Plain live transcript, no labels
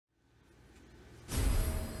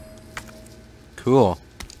Cool.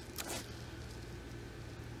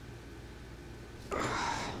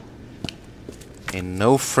 A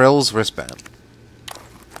no-frills wristband.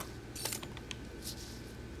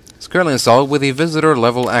 It's currently installed with a visitor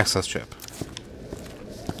level access chip.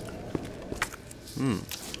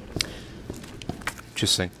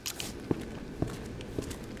 Interesting.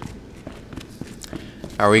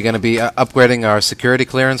 Are we going to be upgrading our security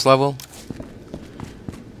clearance level?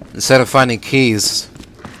 Instead of finding keys,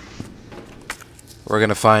 we're going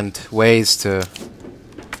to find ways to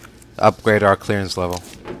upgrade our clearance level.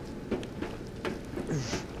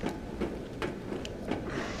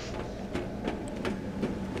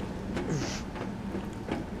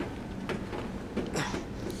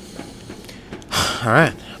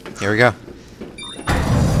 Alright, here we go.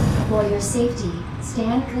 For your safety,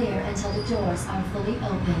 stand clear until the doors are fully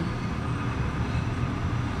open.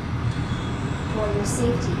 For your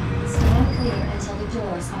safety, stand clear until the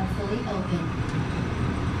doors are fully open.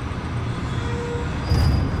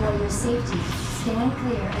 For your safety, stand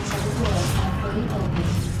clear until the doors are fully open.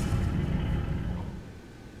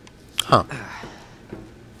 Huh.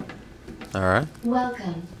 Alright.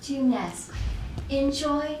 Welcome to Nest.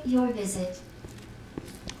 Enjoy your visit.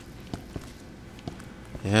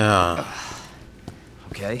 Yeah.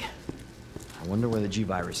 Okay. I wonder where the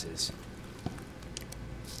G-virus is.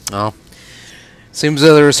 Oh. Seems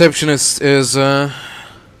that the receptionist is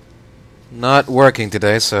not working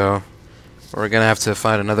today, so we're gonna have to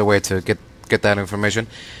find another way to get that information.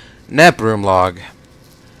 Nap room log.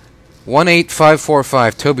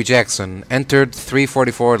 18545 Toby Jackson entered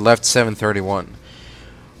 344, left 731.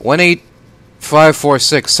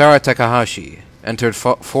 18546 Sarah Takahashi entered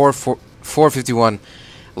 451,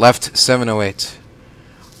 left 708.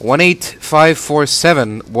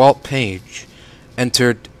 18547 Walt Page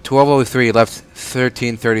entered 1203, left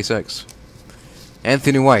 1336.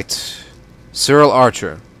 Anthony White, Cyril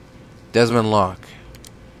Archer, Desmond Locke,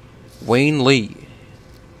 Wayne Lee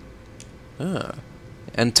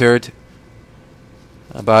entered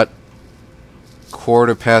about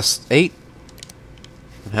 8:15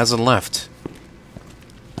 and hasn't left.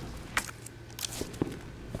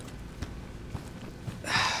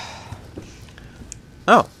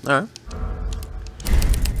 Oh, alright.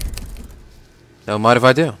 Don't mind if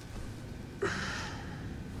I do.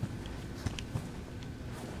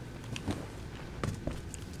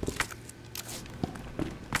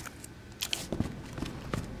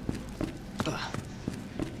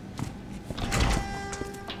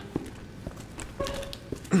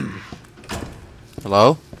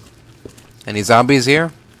 Hello? Any zombies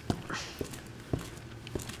here?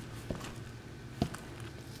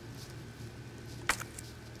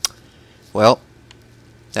 Well,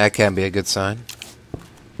 that can be a good sign.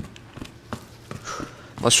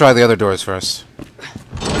 Let's try the other doors first.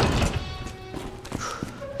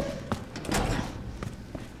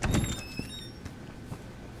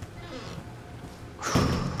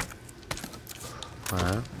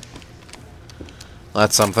 Alright.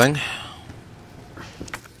 That's something.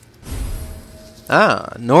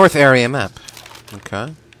 Ah, north area map.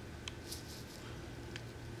 Okay.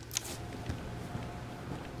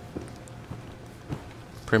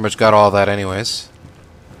 Pretty much got all that anyways.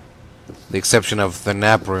 The exception of the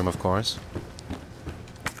nap room, of course.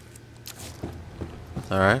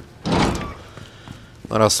 Alright.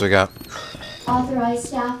 What else do we got? Authorized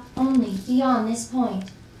staff only beyond this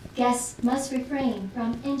point. Guests must refrain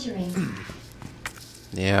from entering.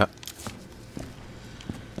 Yeah.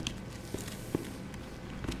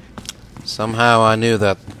 Somehow I knew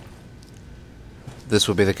that this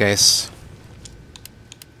would be the case.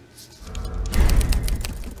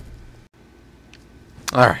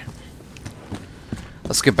 Alright.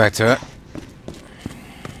 Let's get back to it.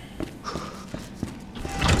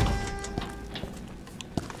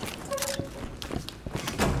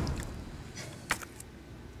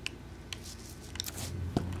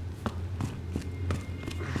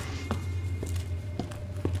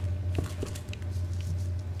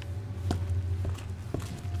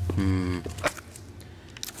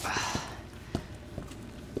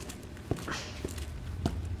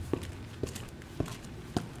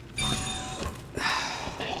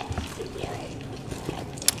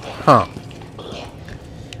 Huh.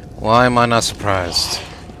 Why am I not surprised?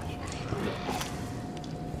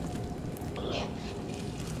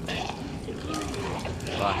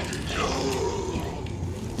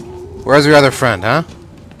 Where's your other friend, huh?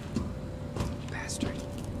 Bastard.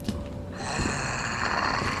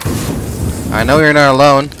 I know you're not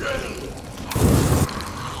alone.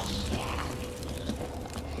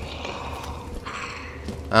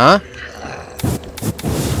 Huh?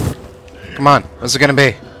 Come on, what's it gonna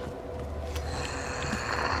be?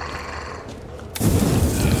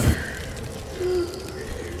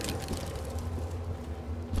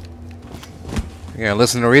 You gonna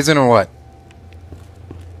listen to reason or what?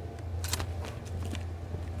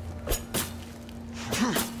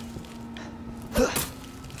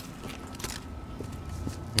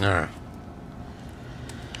 Alright.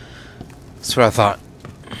 That's what I thought.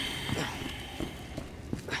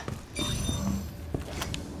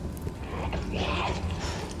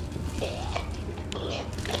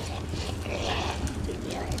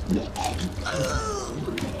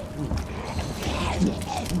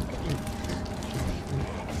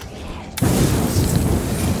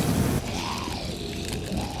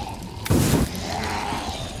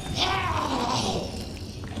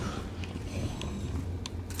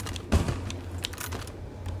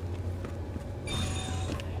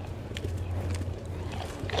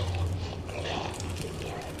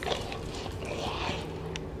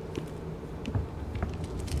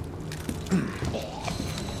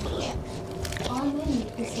 All women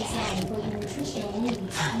is designed for your nutritional needs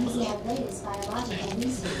using our latest biological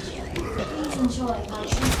research. Please enjoy our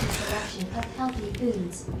tasty selection of healthy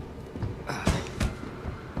foods.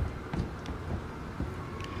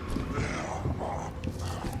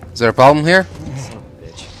 Is there a problem here? Son of a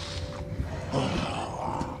bitch.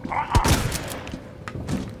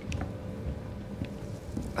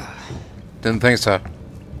 Didn't think so.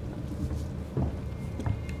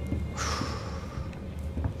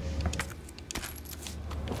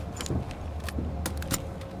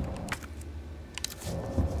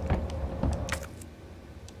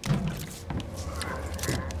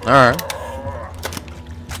 Alright.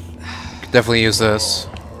 Could definitely use this.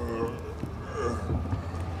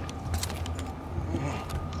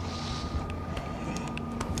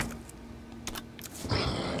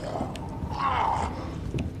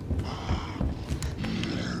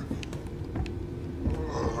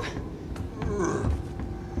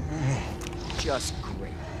 Just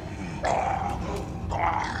great.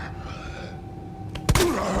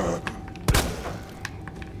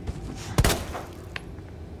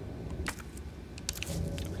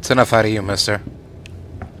 It's enough out of you, mister.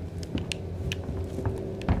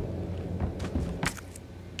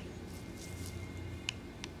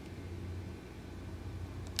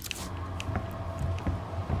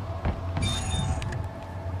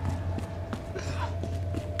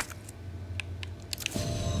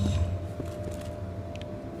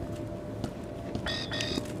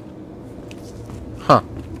 Huh.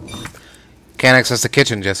 Can't access the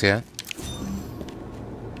kitchen just yet.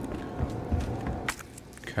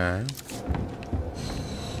 Okay.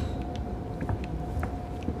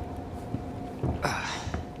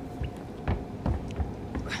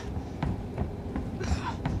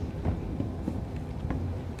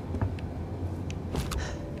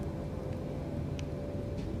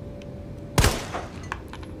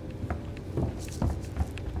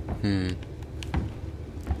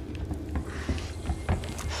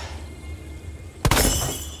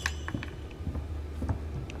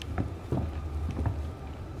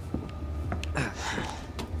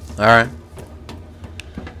 Alright.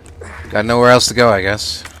 Got nowhere else to go, I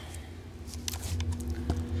guess.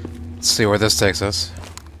 Let's see where this takes us.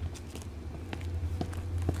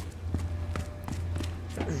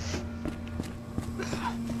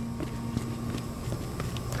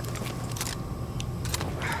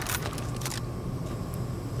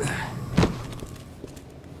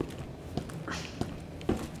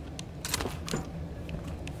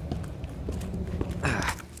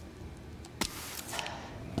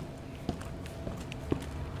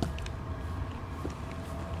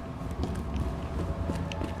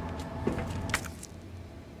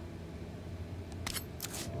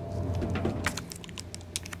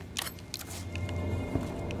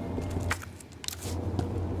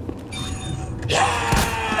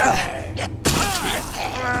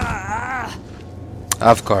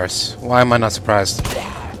 Of course. Why am I not surprised?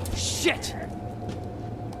 Shit!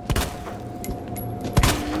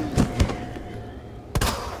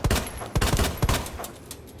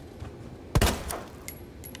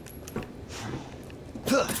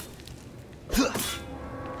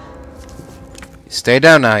 Stay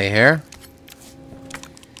down now, you hear?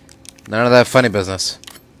 None of that funny business.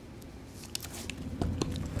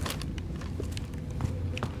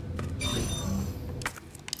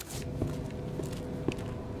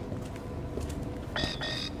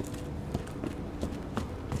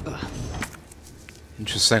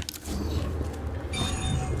 Interesting.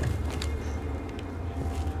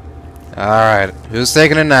 Alright, who's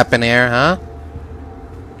taking a nap in here, huh?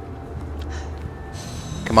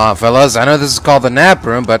 Come on, fellas. I know this is called the nap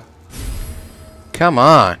room, but... Come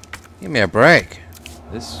on. Give me a break.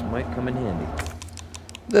 This might come in handy.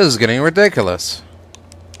 This is getting ridiculous.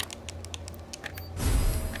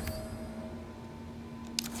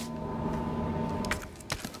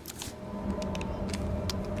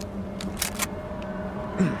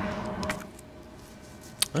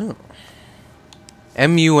 Oh.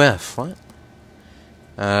 MUF. What?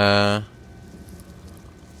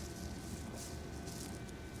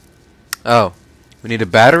 Oh. We need a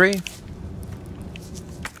battery?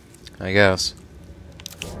 I guess.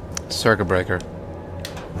 Circuit breaker.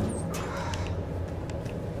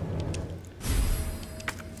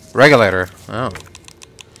 Regulator. Oh.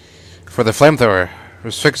 For the flamethrower.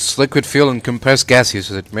 Restricts liquid fuel and compressed gas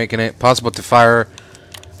usage, making it possible to fire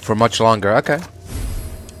for much longer. Okay.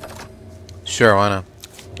 Sure, why not?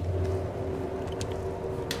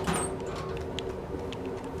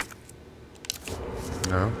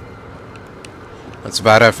 No. That's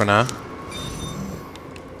about it for now.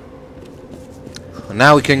 And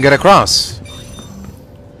now we can get across.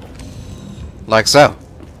 Like so.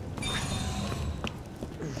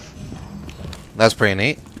 That's pretty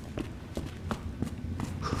neat.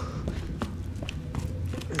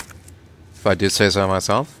 If I do say so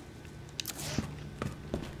myself.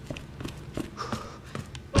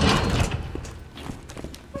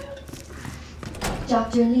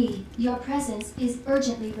 Dr. Lee, your presence is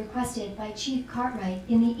urgently requested by Chief Cartwright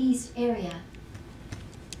in the East area.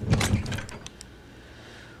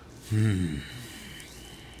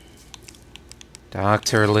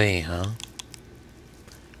 Dr. Lee, huh?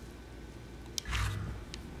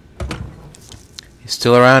 He's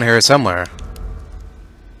still around here somewhere.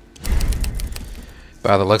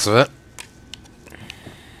 By the looks of it.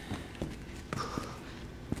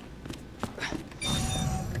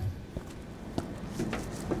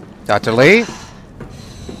 Dr. Lee?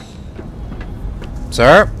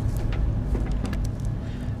 Sir?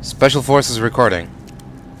 Special Forces recording.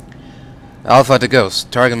 Alpha to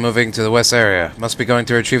Ghost. Target moving to the west area. Must be going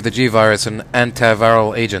to retrieve the G-Virus and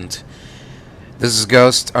antiviral agent. This is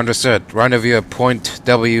Ghost. Understood. Rendezvous at point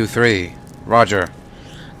W3. Roger.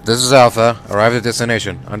 This is Alpha. Arrived at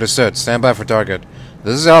destination. Understood. Stand by for target.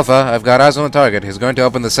 This is Alpha. I've got eyes on the target. He's going to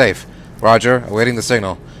open the safe. Roger. Awaiting the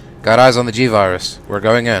signal. Got eyes on the G-Virus. We're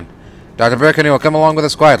going in. Dr. Brickany will come along with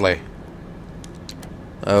us quietly.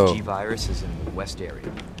 Oh. The G-Virus is in the west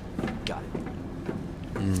area. Got it.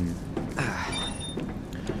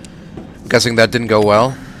 Guessing that didn't go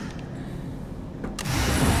well.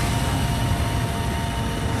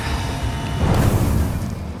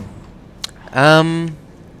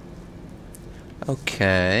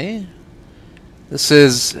 Okay. This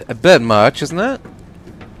is a bit much, isn't it?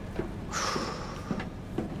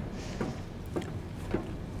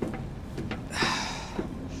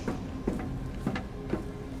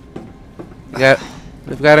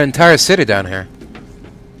 We've got an entire city down here.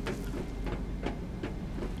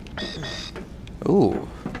 Ooh.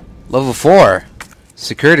 Level 4.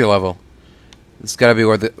 Security level. This has gotta be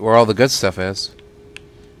where all the good stuff is.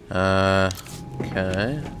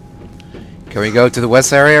 Okay. Can we go to the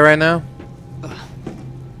west area right now?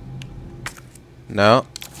 No.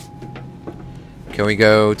 Can we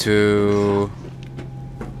go to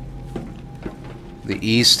the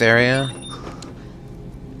east area?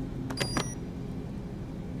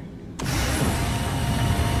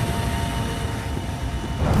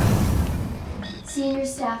 Senior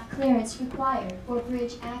staff clearance required for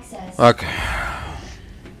bridge access. Okay.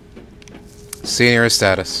 Senior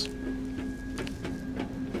status.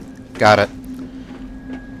 Got it.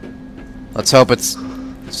 Let's hope it's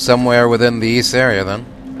somewhere within the east area then.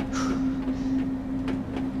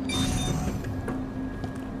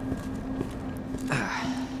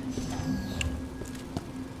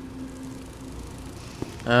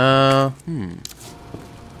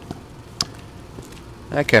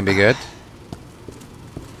 That can be good.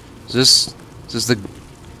 Is this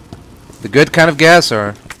the good kind of gas,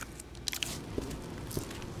 or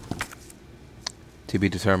to be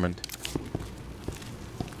determined?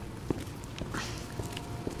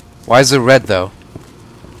 Why is it red though?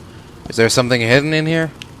 Is there something hidden in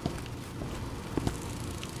here?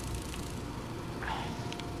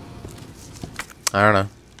 I don't know.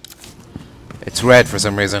 It's red for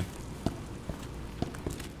some reason.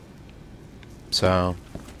 So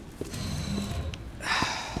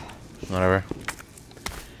whatever.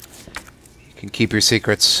 You can keep your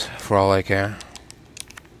secrets for all I care.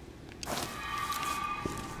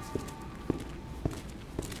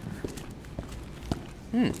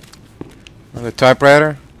 Another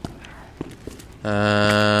typewriter.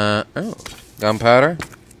 Oh, gunpowder.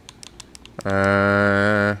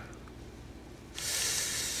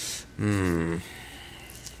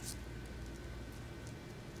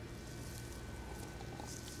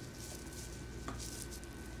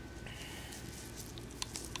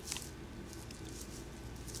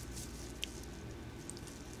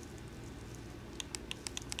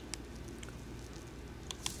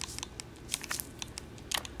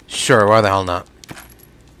 Sure, why the hell not?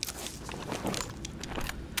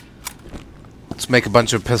 Let's make a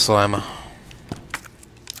bunch of pistol ammo.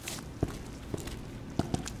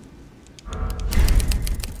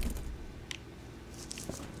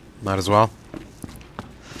 Might as well.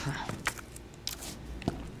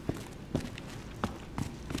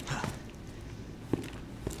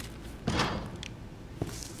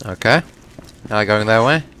 Okay. Now going that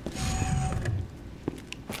way.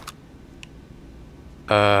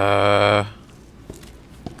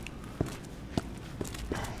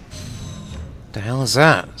 The hell is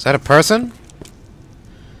that? Is that a person?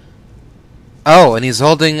 Oh, and he's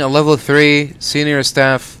holding a level 3 senior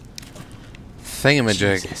staff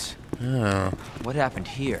thingamajig. Jesus. Oh. What happened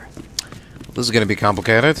here? This is gonna be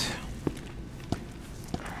complicated.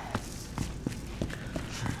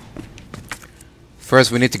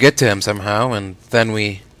 First we need to get to him somehow, and then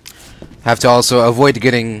we have to also avoid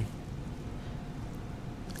getting...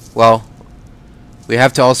 Well, we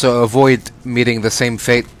have to also avoid meeting the same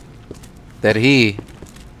fate that he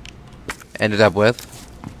ended up with.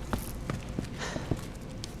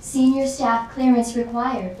 Senior staff clearance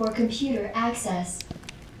required for computer access.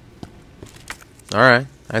 Alright,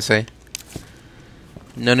 I see.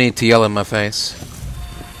 No need to yell in my face.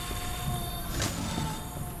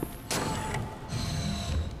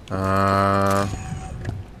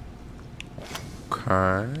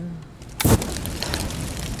 Okay.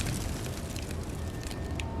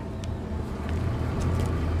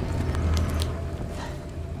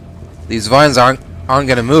 These vines aren't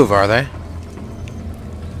gonna move, are they?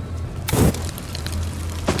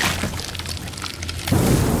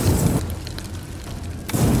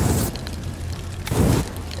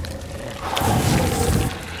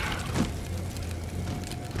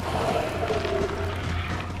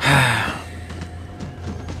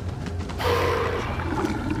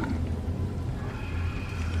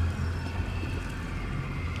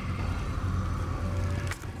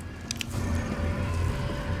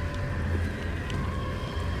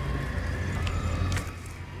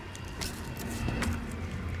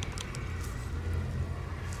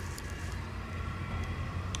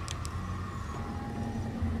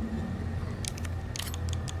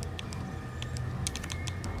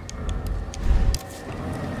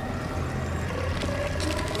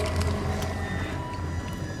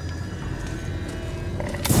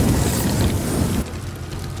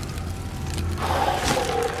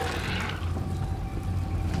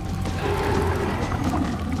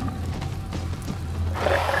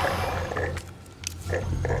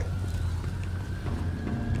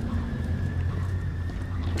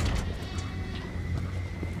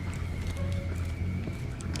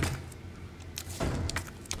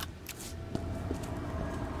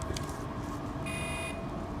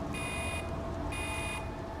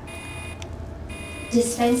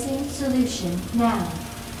 Dispensing solution now.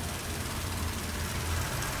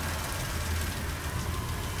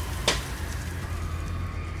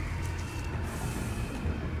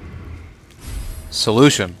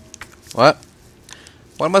 Solution. What?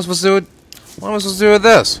 What am I supposed to do with... What am I supposed to do with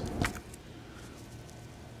this?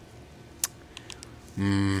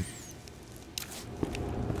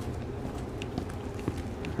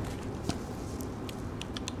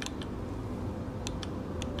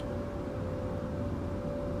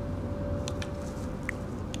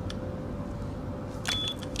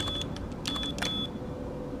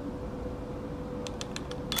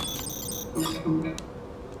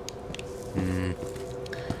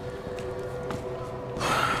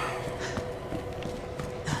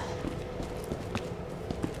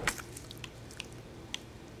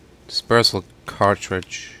 Dispersal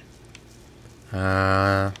cartridge.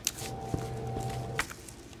 Alright.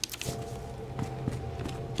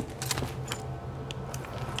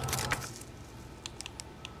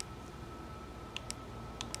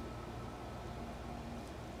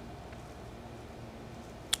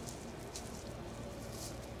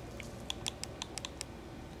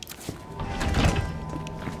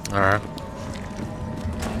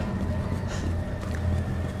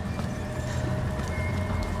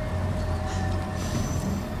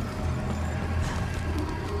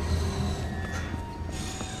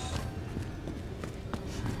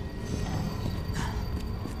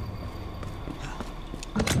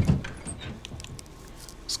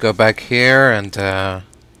 Let's go back here and do a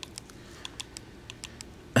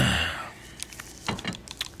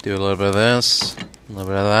little bit of this, a little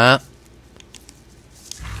bit of that.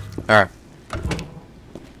 Alright.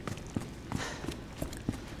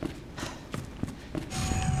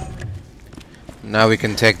 Now we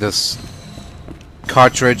can take this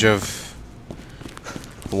cartridge of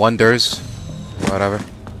wonders, whatever.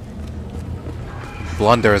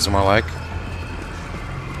 Blunder is more like.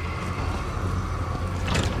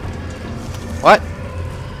 What?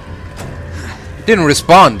 He didn't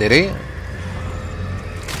respond, did he?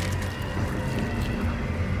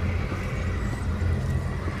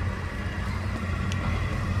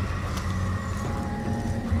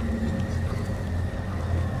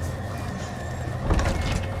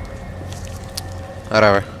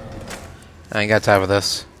 Whatever. I ain't got time for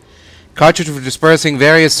this. Cartridge for dispersing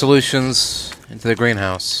various solutions into the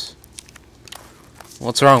greenhouse.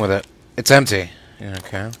 What's wrong with it? It's empty. Yeah,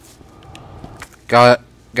 okay.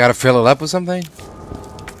 Gotta fill it up with something?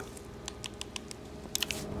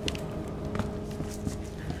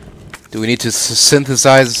 Do we need to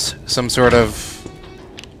synthesize some sort of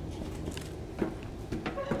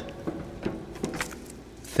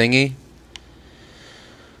thingy?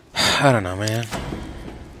 I don't know, man.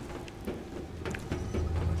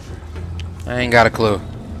 I ain't got a clue.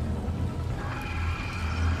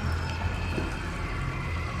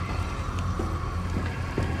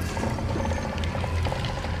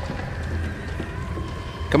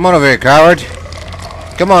 Come on over here, coward.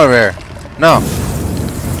 Come on over here. No.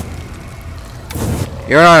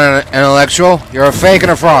 You're not an intellectual. You're a fake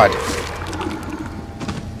and a fraud.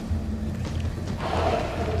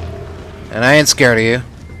 And I ain't scared of you.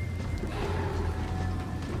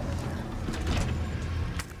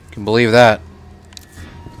 Can believe that.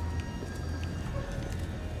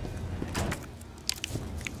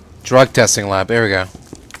 Drug testing lab. There we go.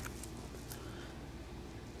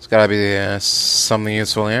 There's gotta be something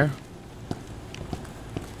useful here.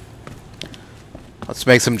 Let's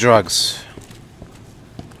make some drugs.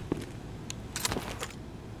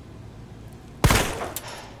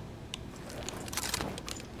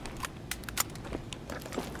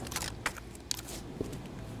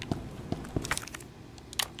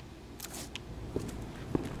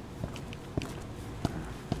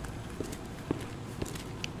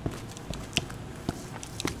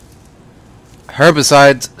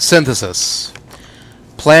 Herbicide synthesis.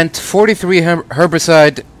 Plant 43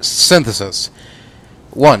 herbicide synthesis.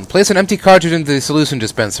 1. Place an empty cartridge into the solution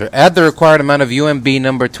dispenser. Add the required amount of UMB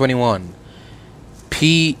number 21.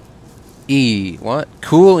 P.E. What?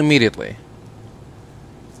 Cool immediately.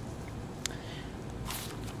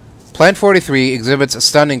 Plant 43 exhibits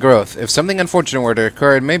astounding growth. If something unfortunate were to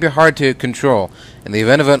occur, it may be hard to control. In the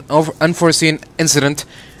event of an unforeseen incident,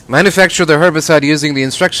 manufacture the herbicide using the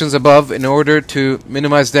instructions above in order to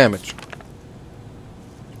minimize damage.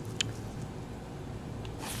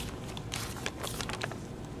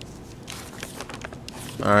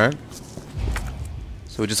 Alright.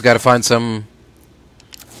 So we just gotta find some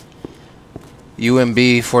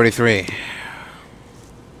UMB 43.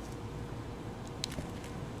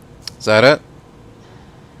 Is that it?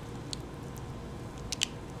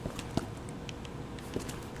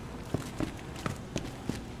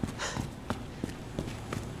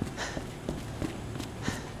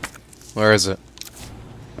 Where is it?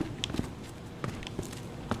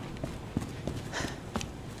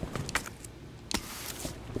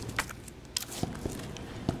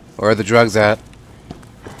 Where are the drugs at?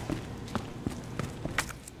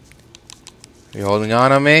 Are you holding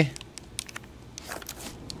on me?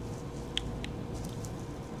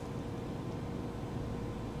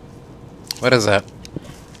 What is that?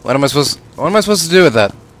 What am I supposed to do with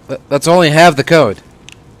that? That's only half the code.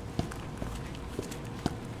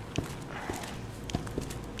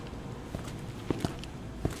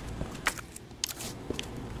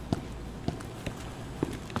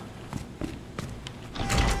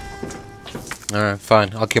 Alright,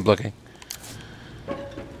 fine. I'll keep looking.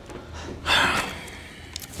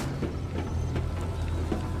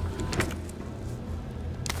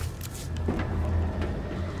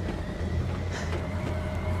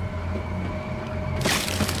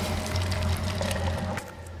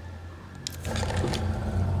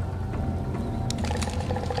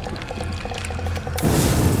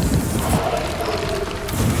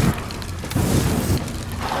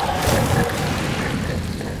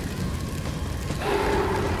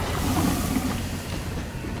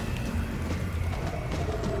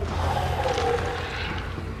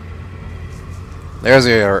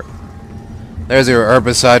 There's your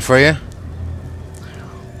herbicide for you.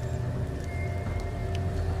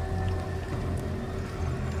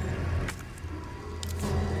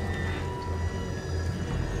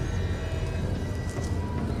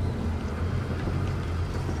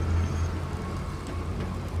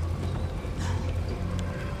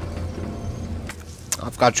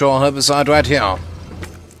 I've got your herbicide right here.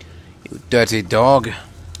 You dirty dog.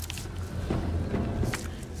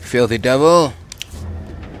 Filthy devil.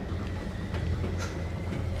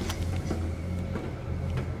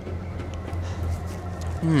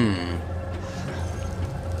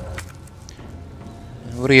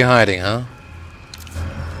 What are you hiding, huh?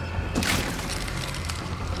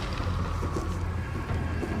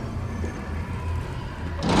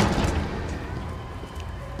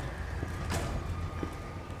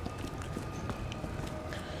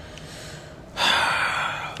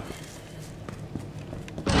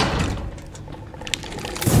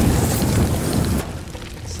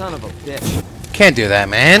 Son of a bitch. Can't do that,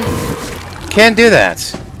 man. Can't do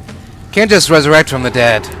that. Can't just resurrect from the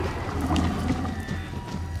dead.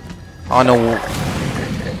 On a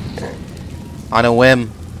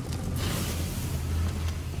whim.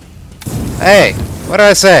 Hey, what did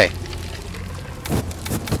I say?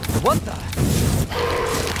 What the?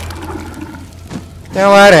 Get the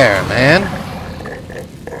hell out of here, man.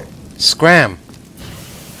 Scram.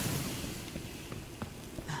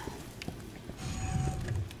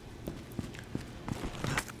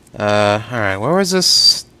 Alright, where was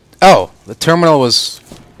this? Oh, the terminal was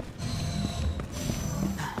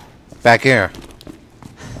back here.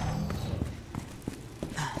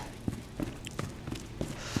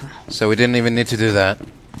 So we didn't even need to do that.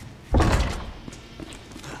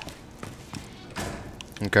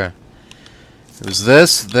 Okay. It was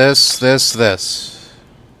this.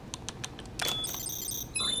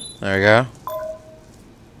 There we go.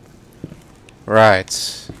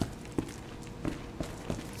 Right.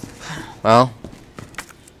 Well,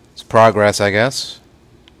 it's progress, I guess.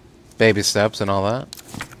 Baby steps and all that.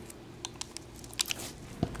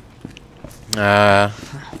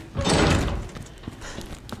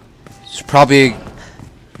 Should probably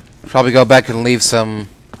go back and leave some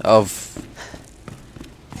of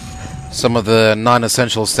the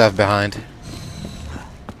non-essential stuff behind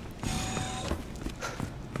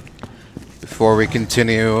before we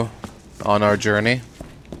continue on our journey.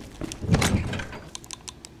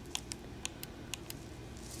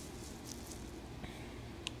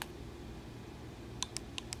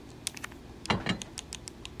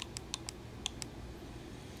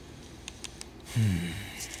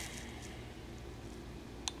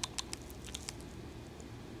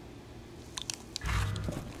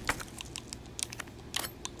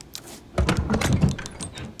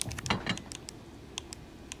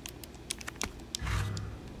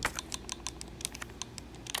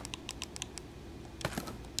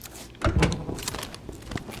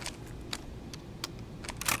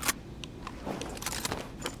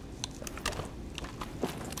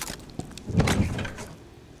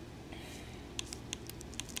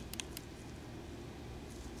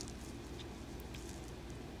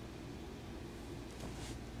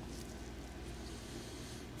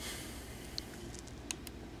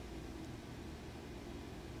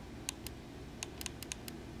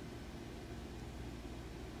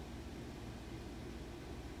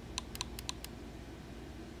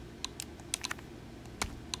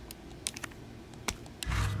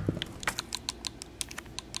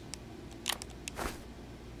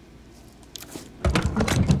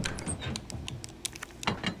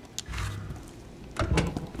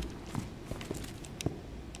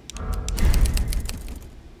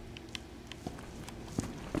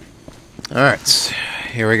 Alright,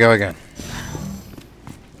 here we go again.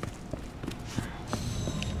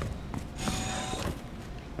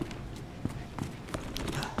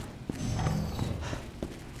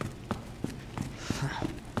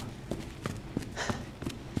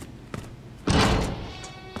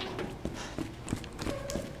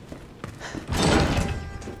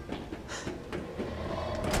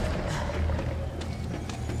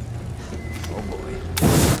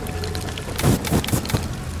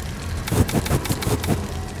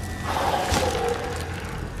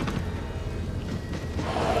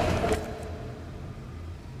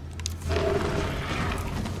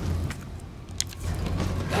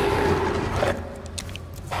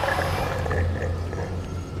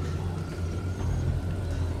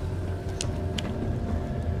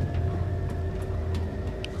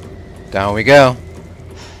 Down we go.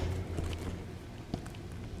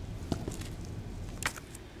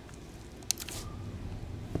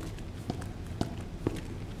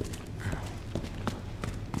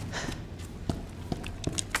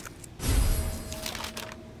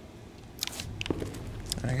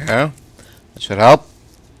 There you go. That should help.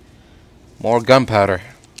 More gunpowder.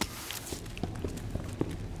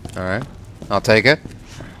 Alright. I'll take it.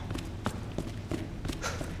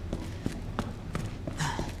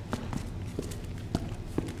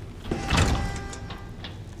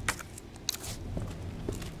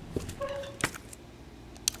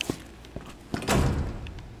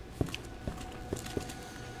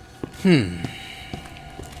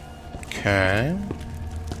 Okay.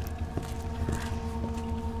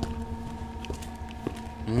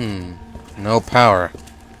 No power.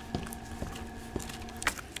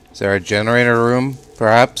 Is there a generator room,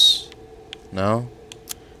 perhaps? No?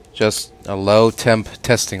 Just a low-temp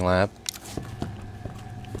testing lab.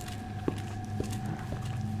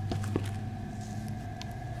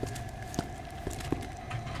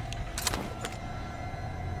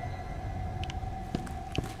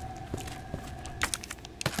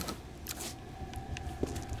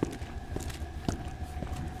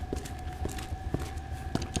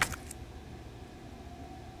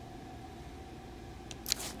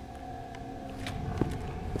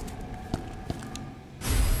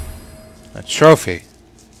 A trophy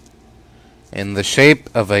in the shape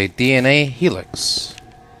of a DNA helix.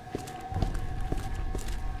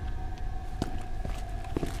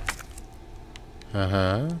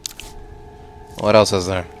 What else is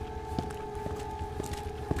there?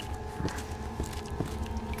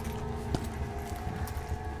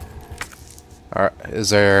 Are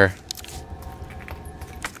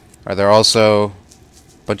there also a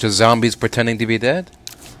bunch of zombies pretending to be dead?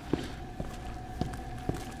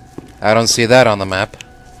 I don't see that on the map.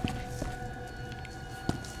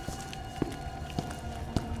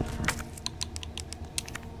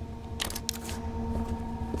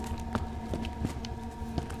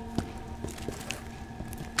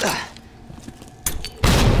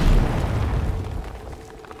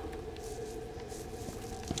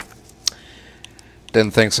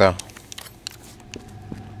 Didn't think so.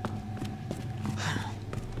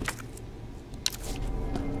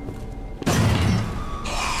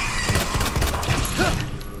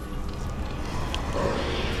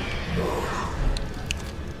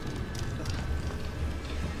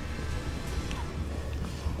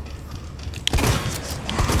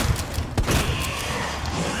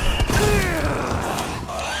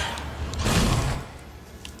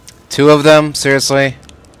 Two of them? Seriously?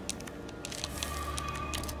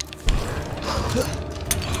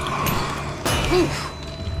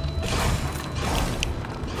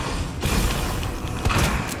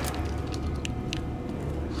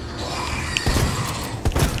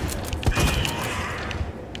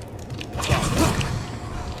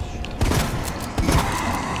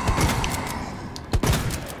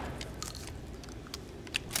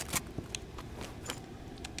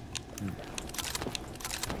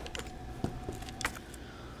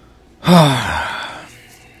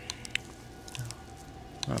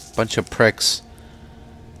 A bunch of pricks.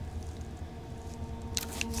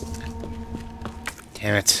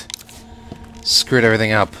 Damn it. Screwed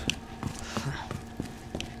everything up.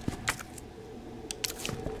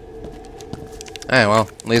 Hey, well,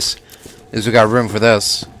 at least we got room for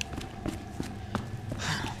this.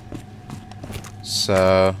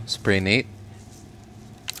 So, it's pretty neat.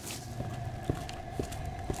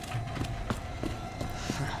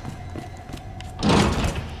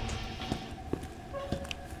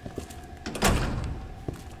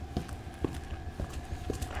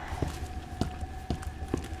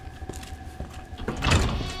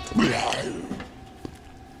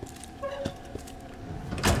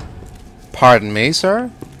 Pardon me, sir?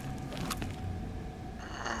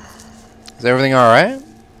 Is everything alright? Do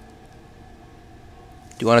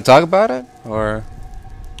you want to talk about it? Or...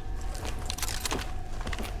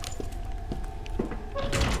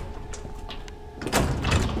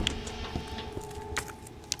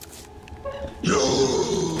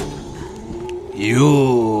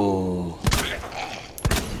 You...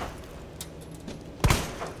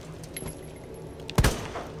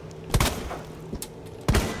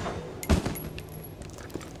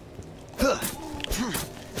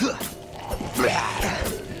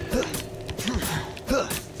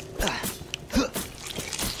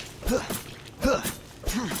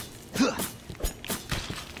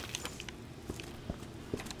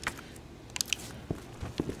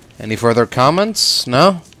 Any further comments?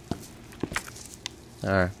 No?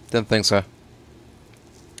 Alright, didn't think so.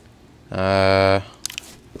 Alright,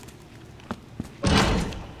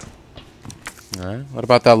 what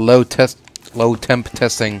about that low temp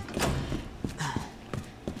testing?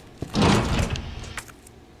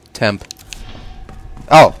 Temp.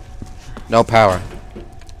 Oh! No power.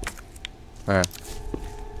 Alright.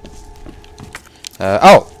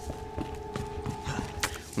 Oh!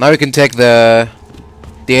 Now we can take the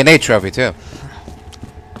DNA trophy too.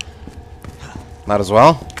 Might as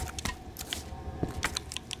well.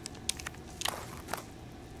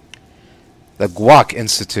 The Guac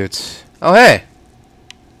Institute. Oh hey!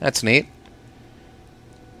 That's neat.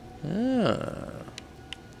 Ah.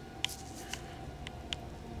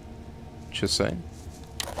 Interesting.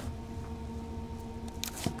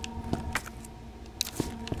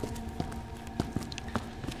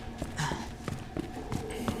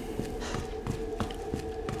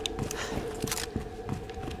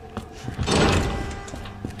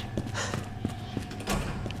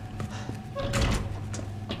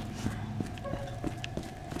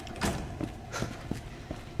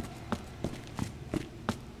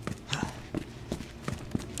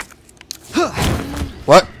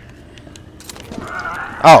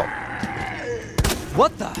 Oh,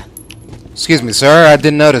 What the? excuse me, sir. I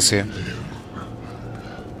didn't notice you.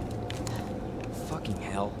 Fucking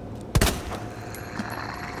hell.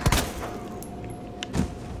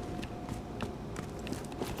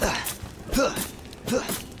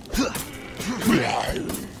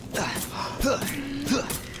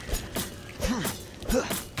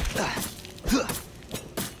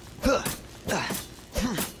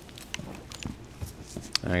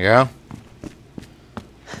 There you go.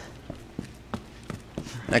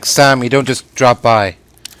 Next time, you don't just drop by.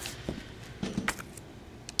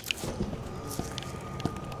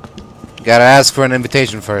 Gotta ask for an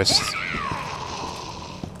invitation first.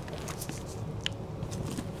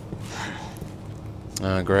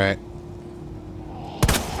 Oh, great.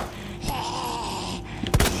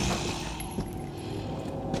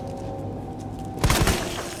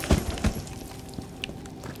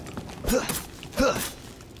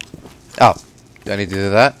 Oh, do I need to do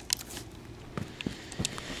that?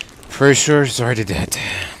 Pretty sure it's already dead.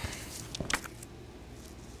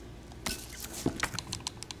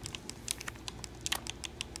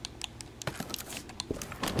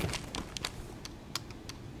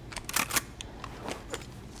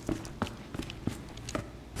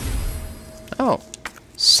 Oh,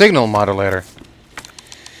 signal modulator.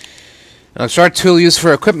 An extract tool used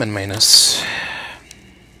for equipment maintenance.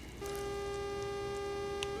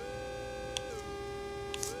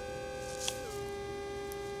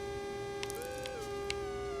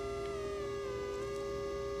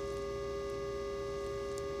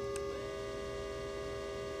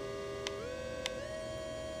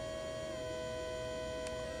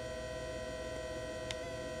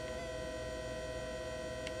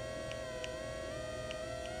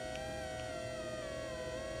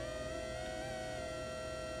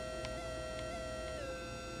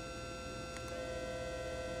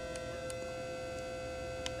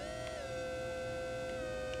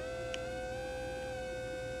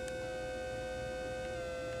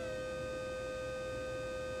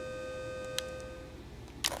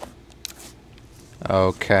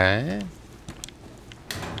 Okay.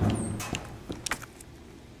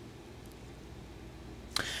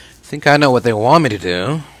 I think I know what they want me to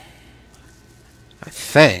do. I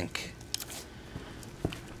think.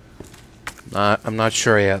 I'm not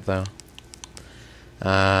sure yet, though.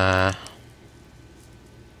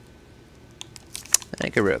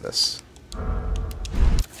 Get rid of this.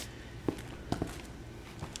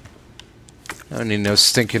 I don't need no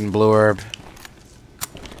stinking blue herb.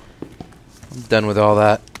 I'm done with all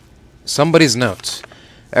that. Somebody's notes.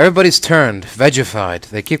 Everybody's turned, vegified.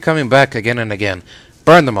 They keep coming back again and again.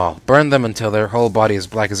 Burn them all. Burn them until their whole body is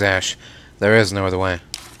black as ash. There is no other way.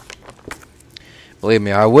 Believe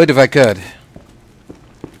me, I would if I could.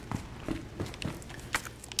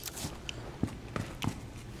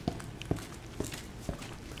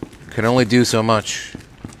 Can only do so much.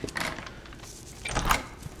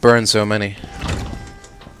 Burn so many.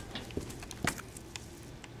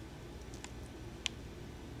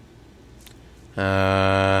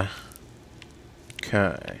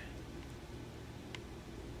 Okay.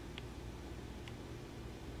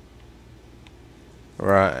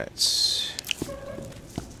 Right.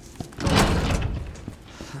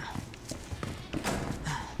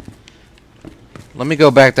 Let me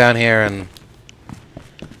go back down here and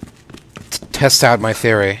test out my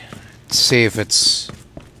theory. See if it's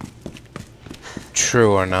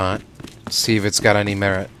true or not. See if it's got any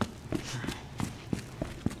merit.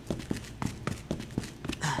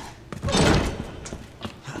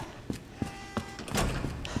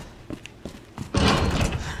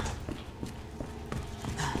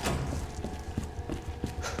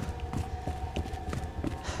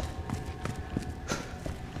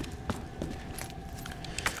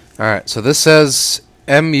 Alright, so this says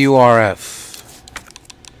MURF.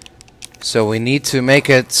 So we need to make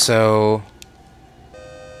it so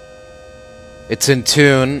it's in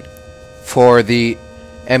tune for the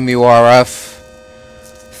MURF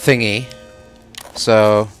thingy.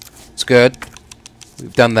 So it's good.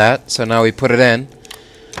 We've done that. So now we put it in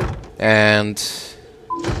and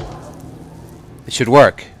it should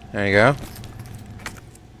work. There you go.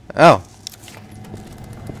 Oh.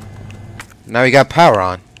 Now we got power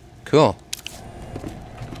on. Cool.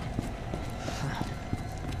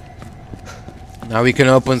 Now we can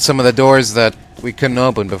open some of the doors that we couldn't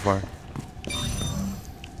open before.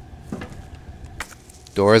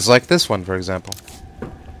 Doors like this one, for example.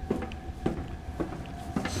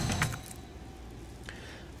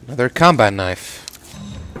 Another combat knife.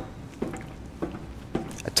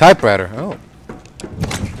 A typewriter. Oh.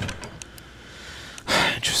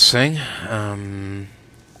 Interesting.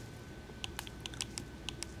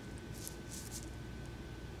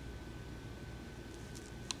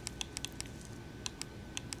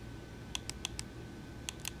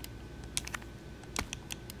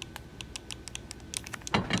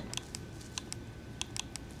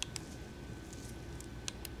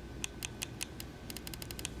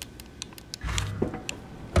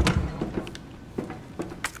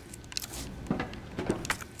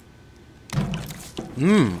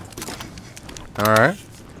 Alright.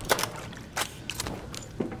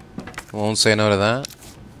 Won't say no to that.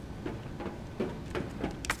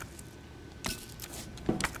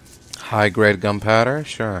 High-grade gunpowder?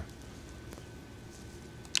 Sure.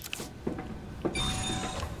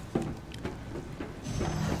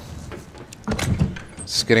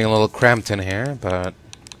 It's getting a little cramped in here, but I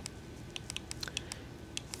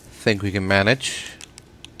think we can manage.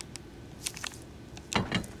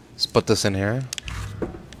 Let's put this in here.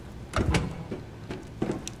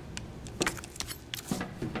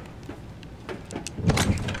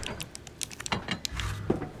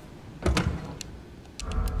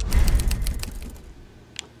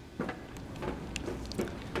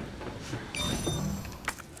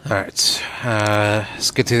 Alright,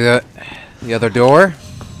 let's get to the other door.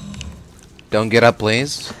 Don't get up,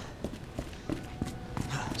 please.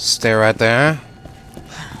 Stay right there.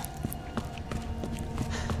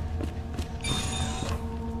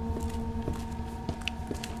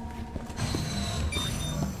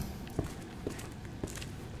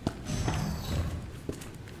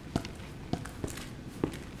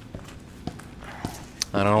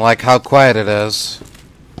 I don't like how quiet it is.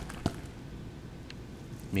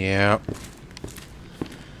 Yeah.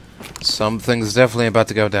 Something's definitely about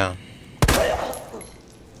to go down.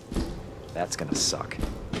 That's gonna suck.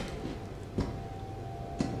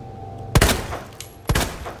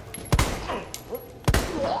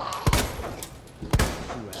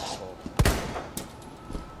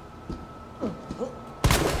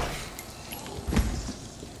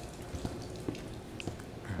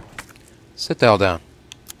 Sit the hell down.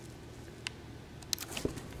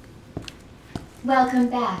 Welcome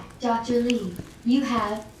back, Dr. Lee. You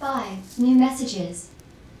have 5 new messages.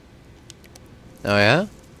 Oh yeah?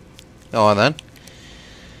 Go on then.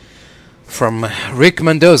 From Rick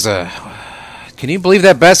Mendoza. Can you believe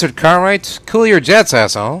that bastard Cartwright? Cool your jets,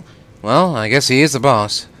 asshole. Well, I guess he is the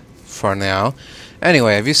boss. For now.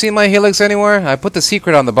 Anyway, have you seen my helix anywhere? I put the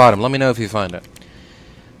secret on the bottom. Let me know if you find it.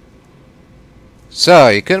 So,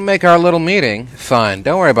 you couldn't make our little meeting? Fine,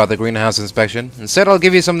 don't worry about the greenhouse inspection. Instead, I'll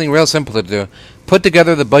give you something real simple to do. Put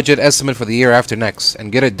together the budget estimate for the year after next,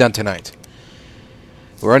 and get it done tonight.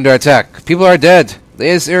 We're under attack. People are dead.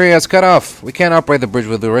 This area is cut off. We can't operate the bridge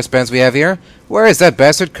with the wristbands we have here. Where is that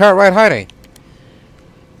bastard Cartwright hiding?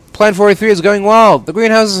 Plan 43 is going wild. The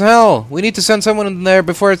greenhouse is hell. We need to send someone in there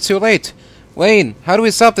before it's too late. Wayne, how do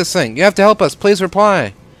we stop this thing? You have to help us. Please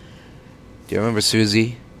reply. Do you remember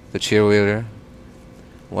Susie, the cheerleader?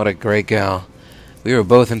 What a great gal. We were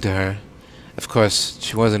both into her. Of course,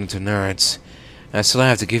 she wasn't into nerds. I still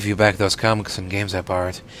have to give you back those comics and games I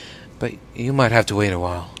borrowed. But you might have to wait a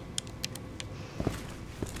while.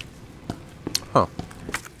 Huh.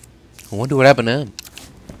 I wonder what happened to him.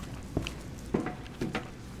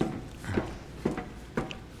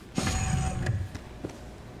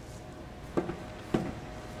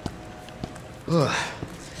 Ugh.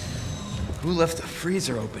 Who left the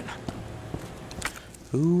freezer open?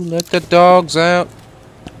 Who let the dogs out?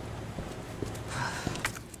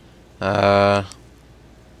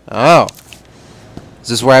 Oh. Is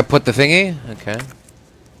this where I put the thingy? Okay.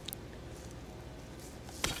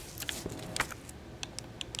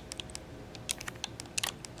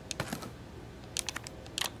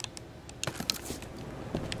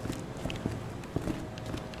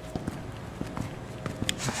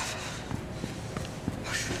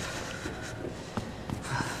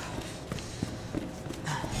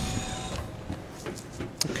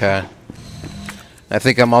 Okay. I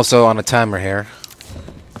think I'm also on a timer here.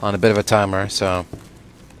 On a bit of a timer, so...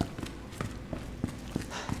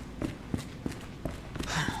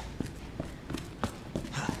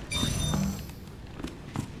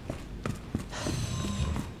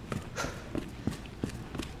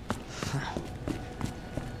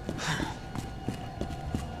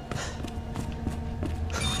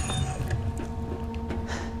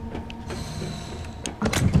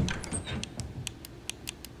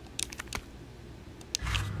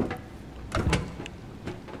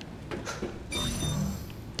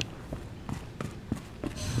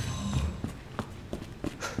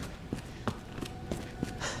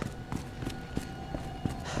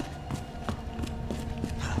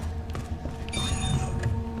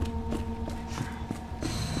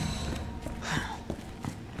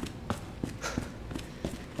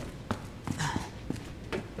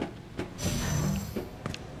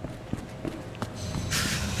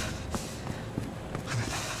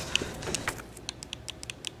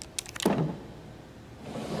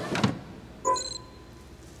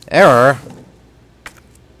 Error?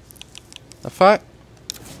 The fuck?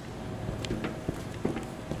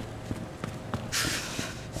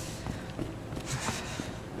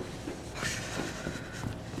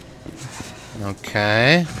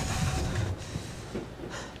 Okay.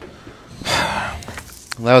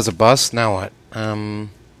 That was a bust. Now what?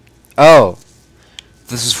 Oh!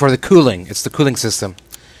 This is for the cooling. It's the cooling system.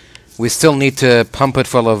 We still need to pump it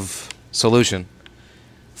full of solution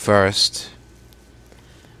first.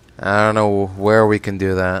 I don't know where we can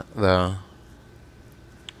do that, though.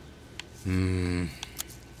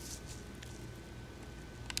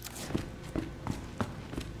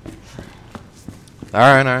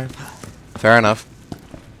 Alright, alright. Fair enough.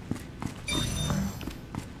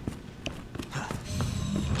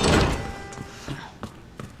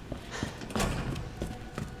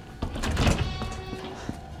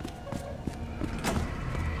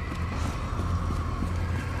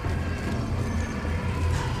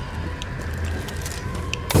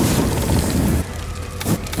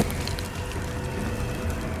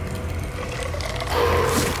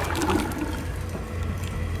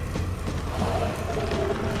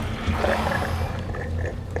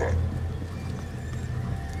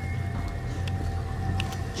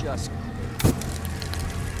 Just...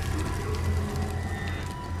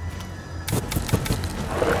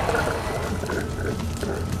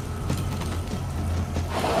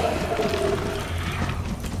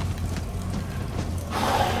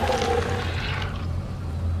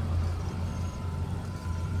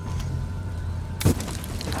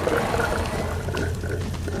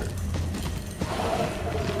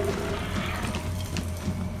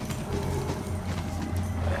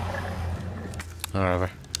 Whatever.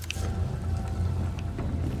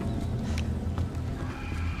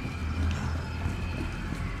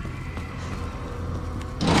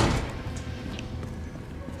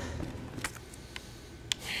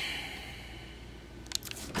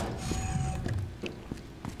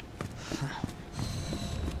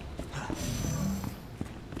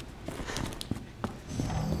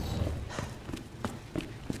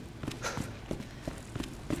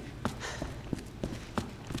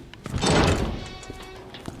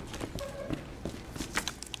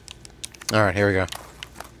 Alright, here we go.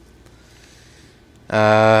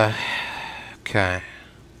 Okay.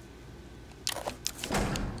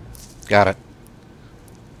 Got it.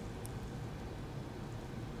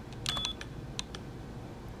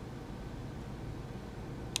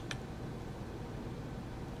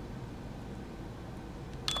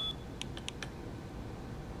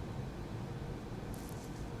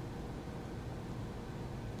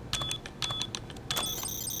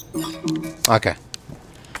 Okay.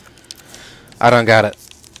 I don't got it.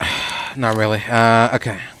 Not really.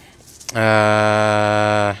 Okay.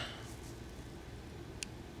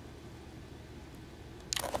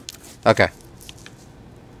 Okay. I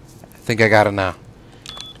think I got it now.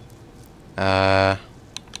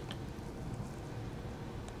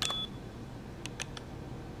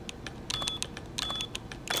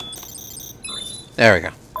 There we go.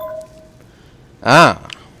 Ah.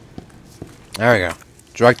 There we go.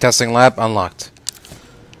 Drug testing lab unlocked.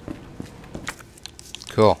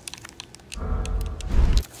 Cool.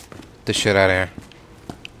 Get this shit out of here.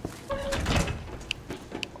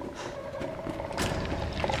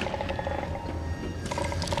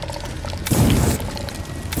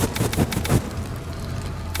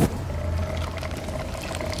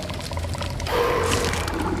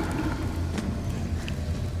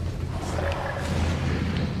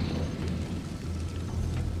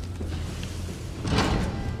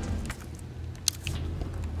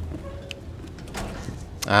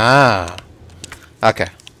 Ah. Okay.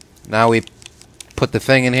 Now we put the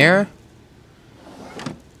thing in here.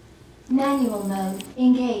 Manual mode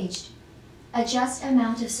engaged. Adjust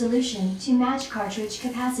amount of solution to match cartridge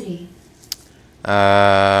capacity.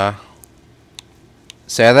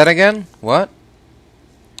 Say that again? What?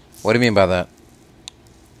 What do you mean by that?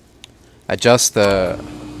 Adjust the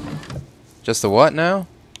what now?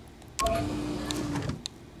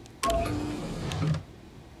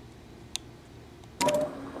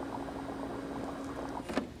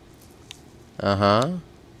 Uh-huh.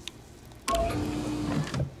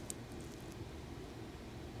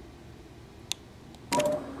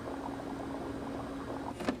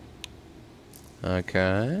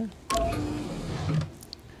 Okay.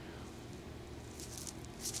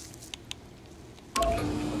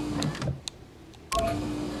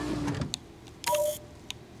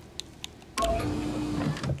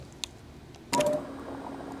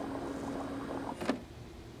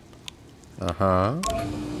 Uh-huh.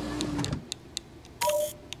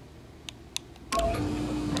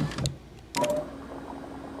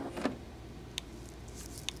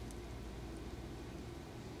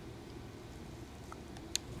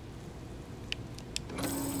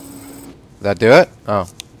 That do it? Oh.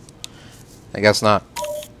 I guess not.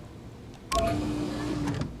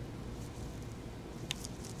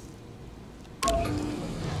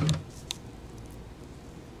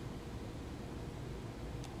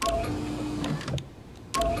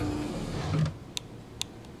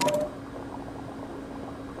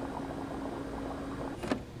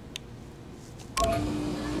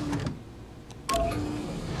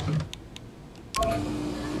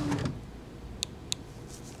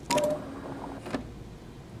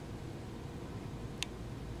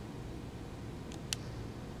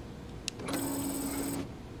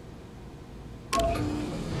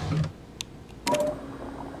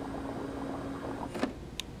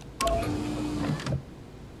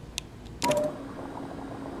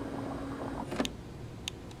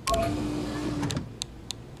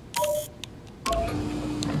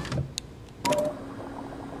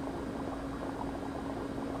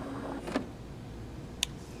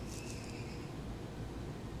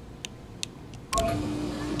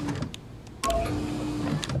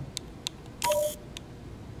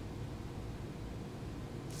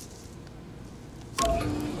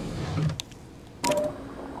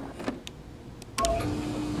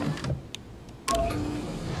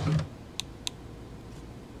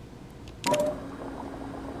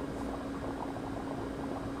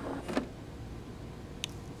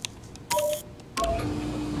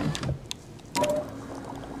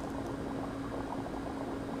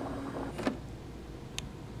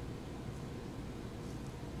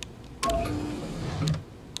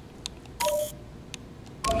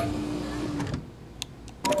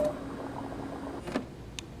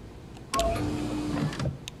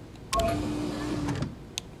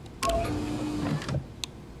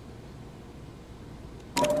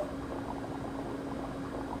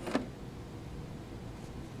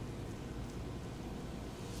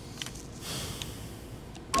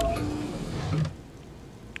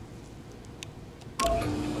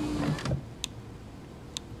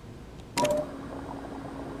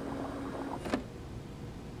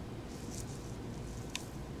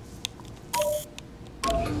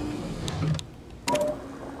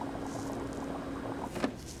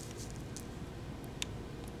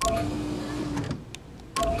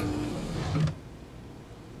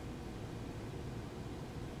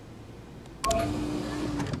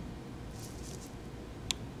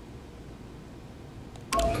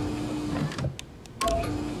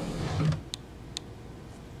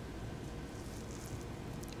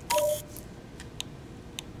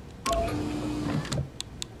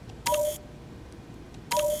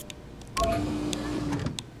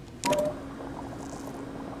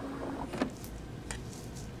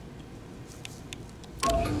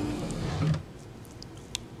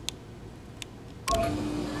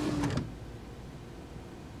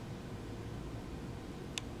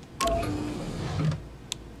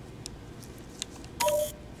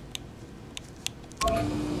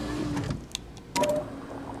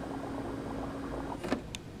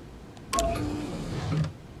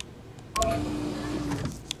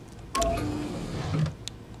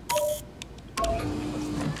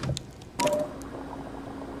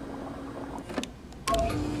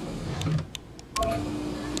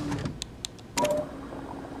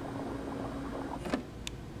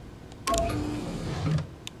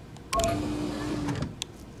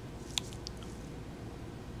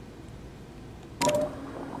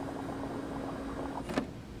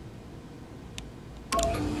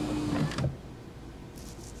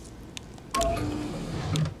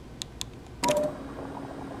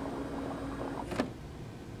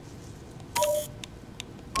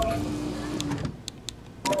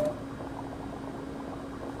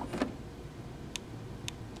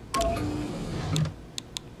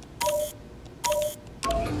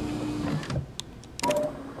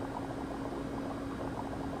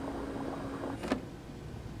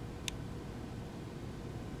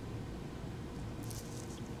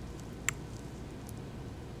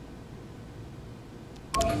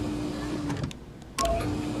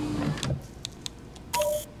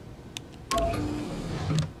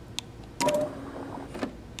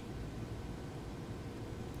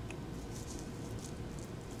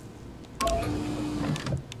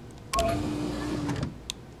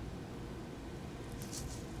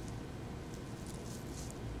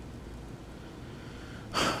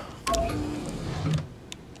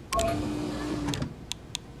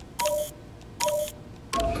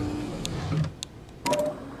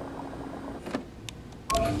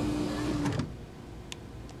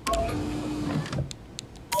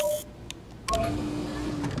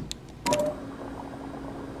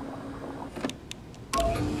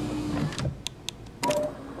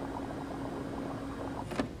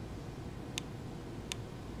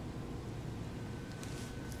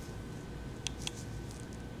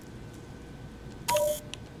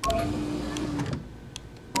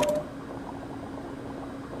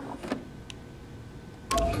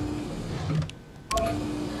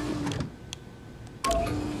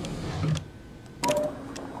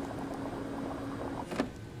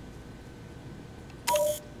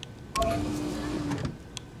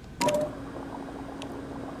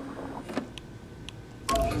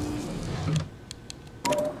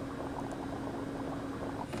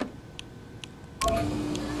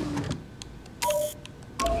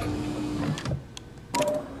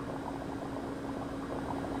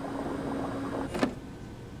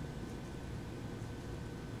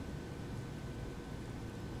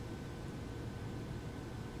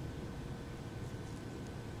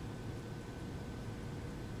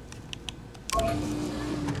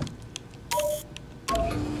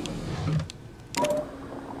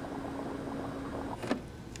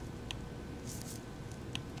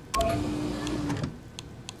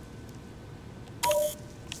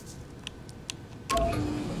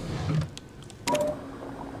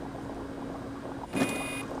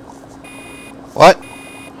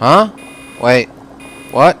 Huh? Wait.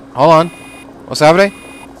 What? Hold on. What's happening?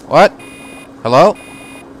 What? Hello?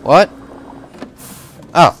 What?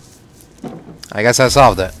 Oh. I guess I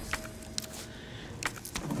solved it.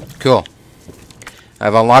 Cool.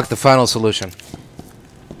 I've unlocked the final solution.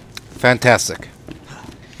 Fantastic.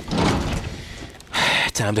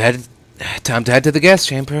 Time to head to the gas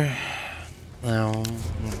chamber. Now.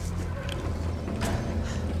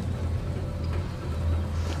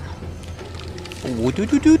 What do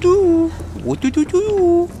do do do? What do do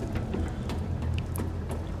do?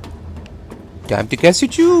 Time to gas your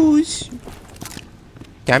juice.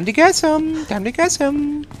 Time to gas some. Time to gas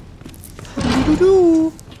some. Do do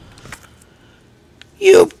do.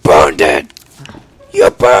 You burned it. You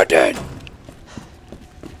burned it.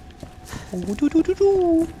 Do do do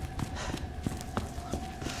do.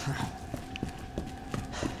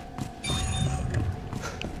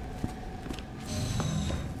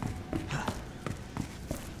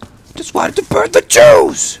 Just wanted to burn the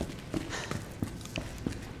juice.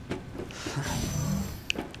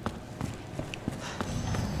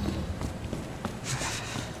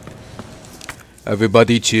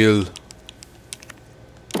 Everybody chill.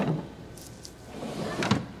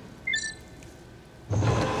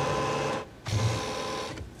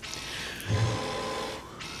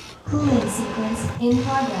 Cooling sequence in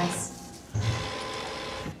progress.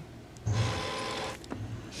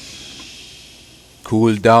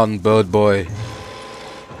 Cool down, bird boy.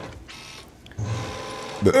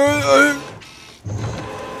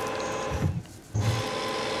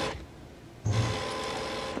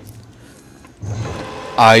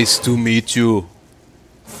 Nice to meet you.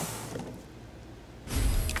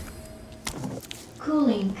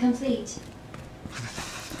 Cooling complete.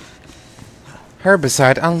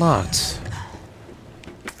 Herbicide unlocked.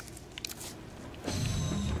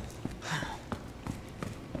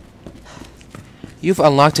 You've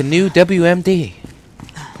unlocked a new WMD.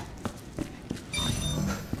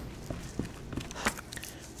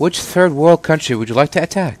 Which third world country would you like to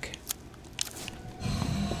attack?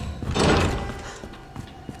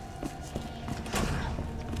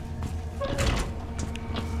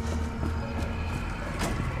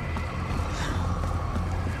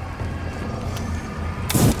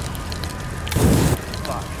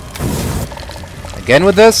 Again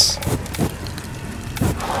with this?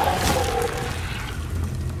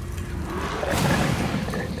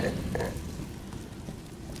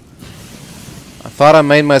 I thought I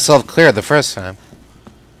made myself clear the first time.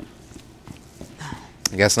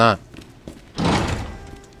 I guess not.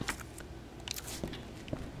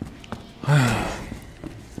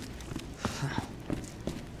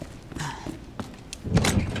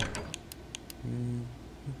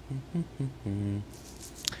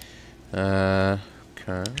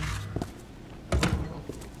 Okay.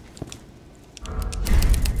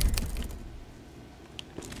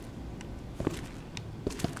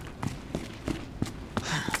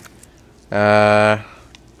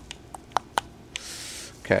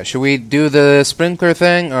 Okay, should we do the sprinkler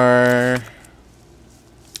thing, or...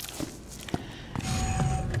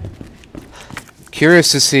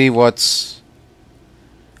 Curious to see what's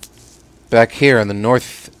back here in the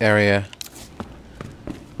north area.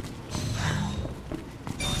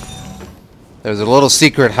 There's a little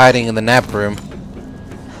secret hiding in the nap room.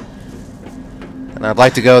 And I'd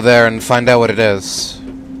like to go there and find out what it is.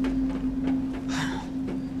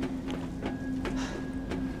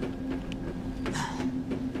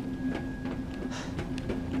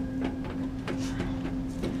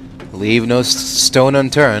 Leave no stone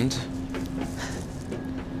unturned.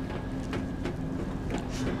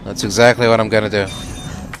 That's exactly what I'm gonna do.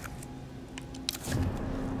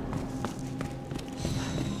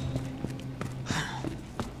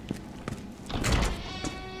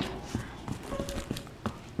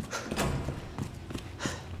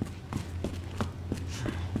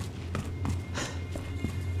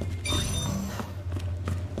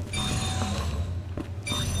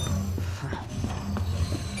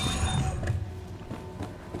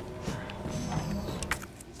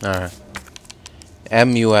 Alright.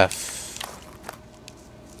 MUF.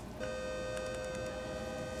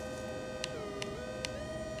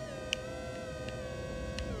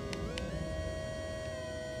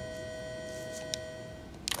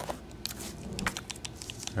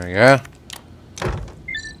 There we go.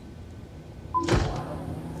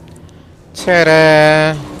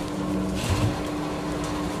 Ta-da!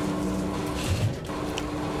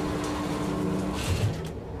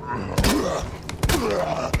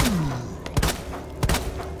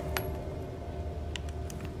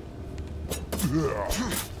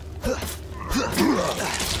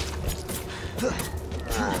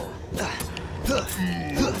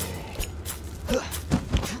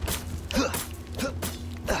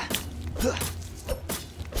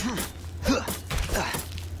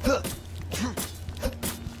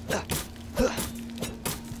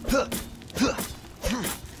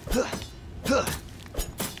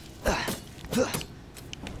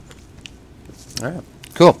 Alright,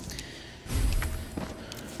 cool.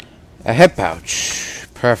 A hip pouch.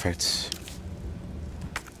 Perfect.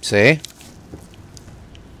 See?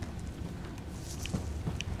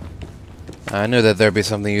 I knew that there'd be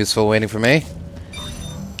something useful waiting for me.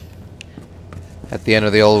 At the end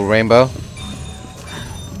of the old rainbow.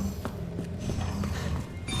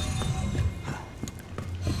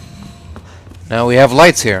 Now we have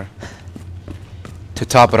lights here. To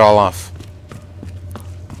top it all off.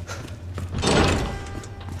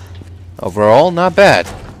 Overall, not bad.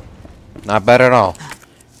 Not bad at all.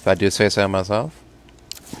 If I do say so myself.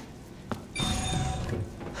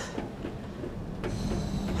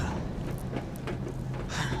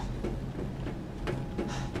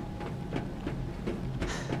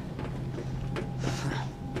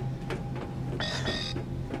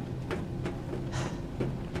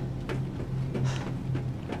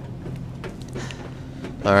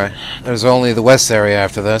 Alright, there's only the west area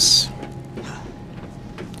after this.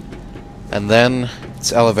 And then,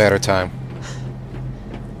 it's elevator time.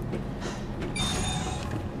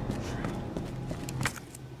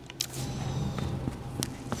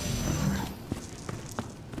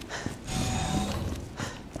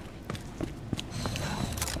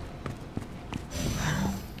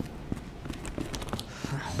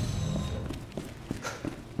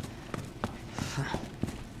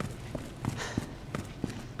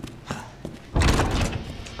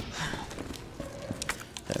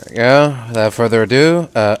 Go. Without further ado,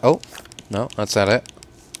 oh, no, that's not it.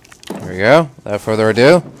 There we go. Without further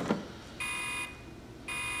ado,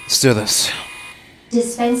 let's do this.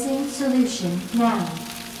 Dispensing solution now.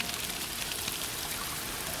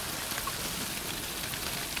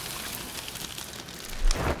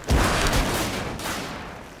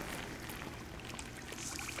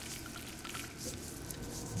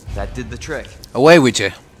 That did the trick. Away with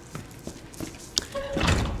you.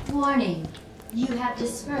 Warning. You have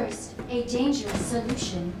dispersed a dangerous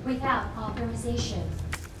solution without authorization.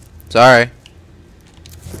 Sorry.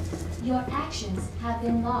 Your actions have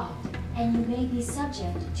been logged, and you may be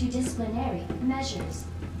subject to disciplinary measures.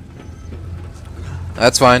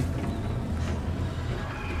 That's fine.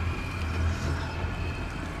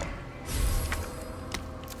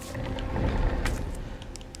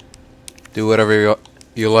 Do whatever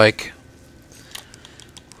you like.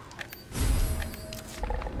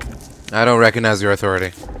 I don't recognize your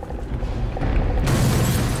authority.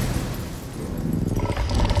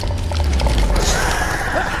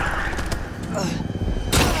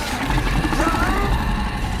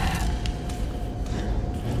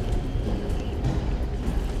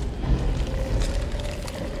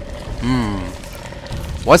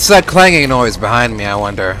 What's that clanging noise behind me, I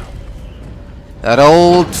wonder? That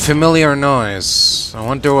old familiar noise. I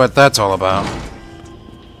wonder what that's all about.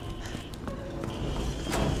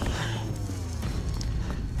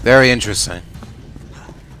 Very interesting.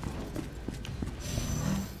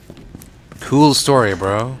 Cool story,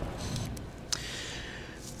 bro.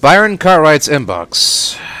 Byron Cartwright's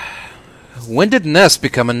inbox. When did Nest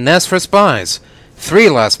become a nest for spies? 3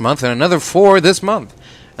 last month and another 4 this month.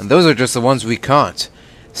 And those are just the ones we caught.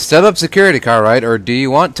 Step up security, Cartwright, or do you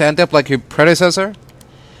want to end up like your predecessor?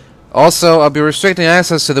 Also, I'll be restricting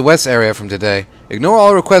access to the west area from today. Ignore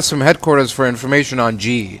all requests from headquarters for information on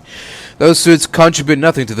G. Those suits contribute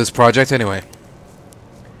nothing to this project anyway.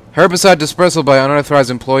 Herbicide dispersal by unauthorized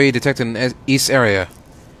employee detected in east area.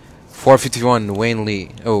 451 Wayne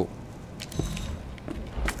Lee. Oh.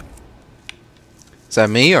 Is that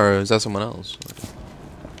me or is that someone else?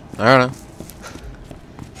 I don't know.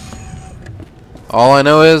 All I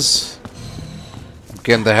know is I'm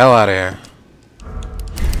getting the hell out of here.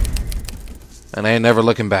 And I ain't never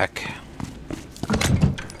looking back.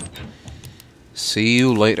 See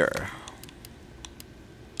you later.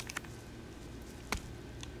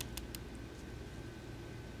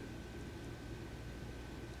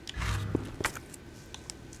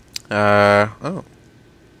 Oh.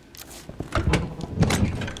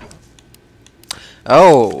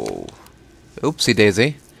 Oh. Oopsie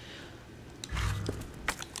daisy.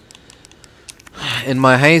 In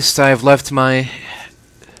my haste, I have left my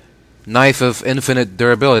knife of infinite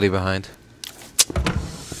durability behind.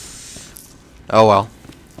 Oh well.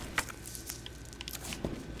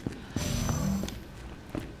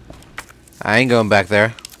 I ain't going back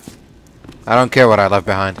there. I don't care what I left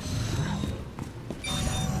behind.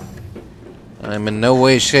 I'm in no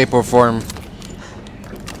way, shape, or form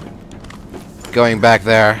going back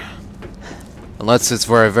there. Unless it's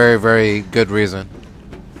for a very, very good reason.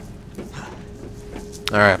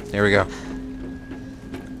 Alright, here we go.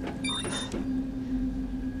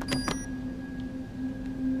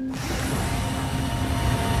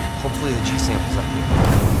 Hopefully the G sample's up here.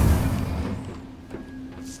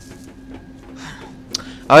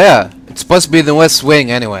 Oh yeah, it's supposed to be the West Wing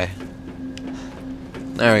anyway.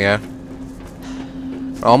 There we go.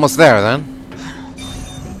 We're almost there then.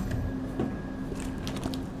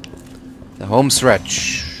 The home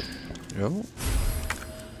stretch. Oh.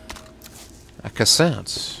 A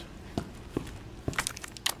cassette.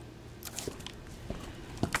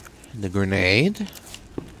 The grenade.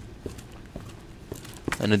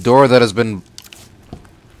 And a door that has been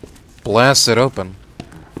blasted open.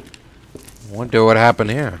 Wonder what happened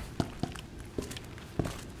here.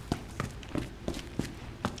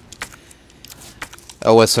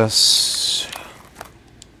 OSS.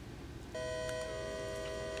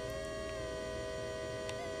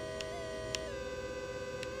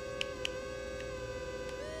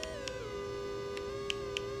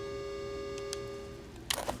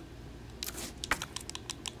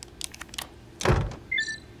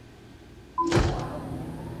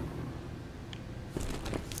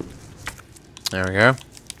 There we go.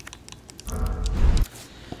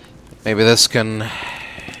 Maybe this can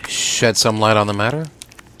shed some light on the matter.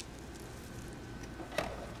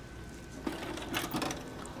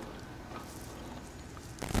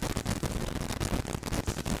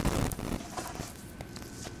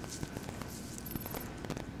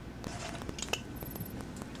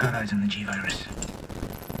 Got eyes on the G-virus.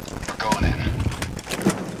 We're going in.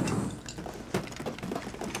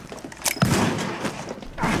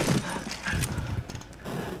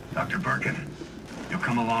 Dr. Birkin, you'll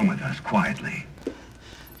come along with us quietly. You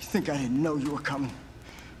think I didn't know you were coming?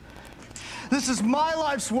 This is my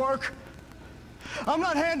life's work. I'm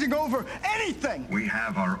not handing over anything. We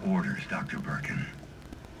have our orders, Dr. Birkin.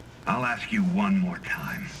 I'll ask you one more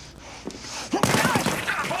time. Stop!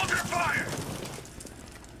 Hold your fire!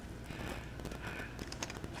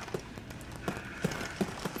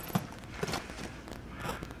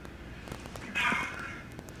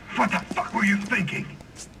 What the fuck were you thinking?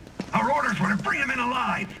 Our orders were to bring him in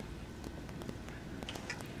alive.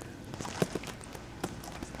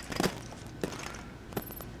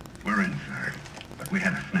 We're in, sir. But we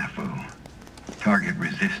had a snafu. Target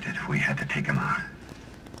resisted. We had to take him out.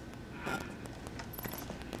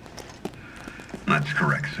 That's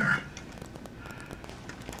correct, sir.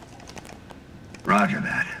 Roger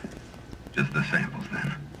that. Just the samples,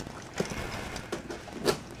 then.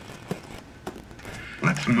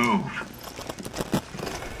 Let's move.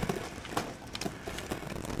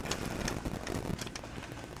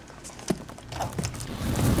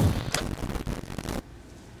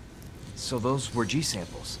 So those were G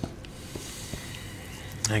samples.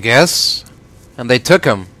 I guess. And they took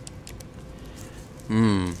them.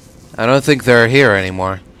 I don't think they're here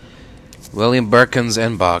anymore. William Birkin's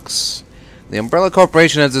inbox. The Umbrella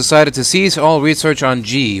Corporation has decided to cease all research on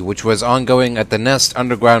G, which was ongoing at the Nest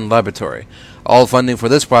Underground Laboratory. All funding for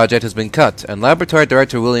this project has been cut, and Laboratory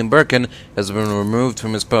Director William Birkin has been removed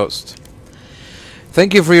from his post.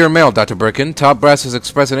 Thank you for your mail, Dr. Birkin. Top Brass has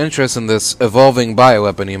expressed an interest in this evolving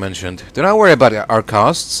bioweapon you mentioned. Do not worry about our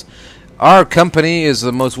costs. Our company is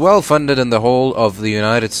the most well-funded in the whole of the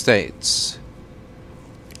United States.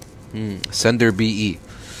 Sender BE.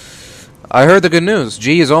 I heard the good news.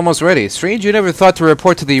 G is almost ready. Strange you never thought to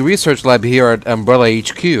report to the research lab here at Umbrella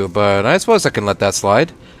HQ, but I suppose I can let that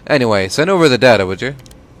slide. Anyway, send over the data, would you?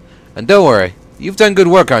 And don't worry, you've done good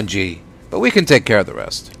work on G, but we can take care of the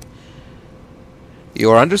rest. You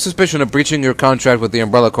are under suspicion of breaching your contract with the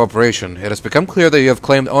Umbrella Corporation. It has become clear that you have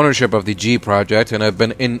claimed ownership of the G project and have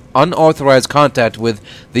been in unauthorized contact with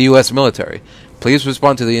the U.S. military. Please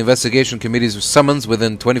respond to the investigation committee's summons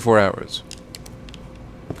within 24 hours.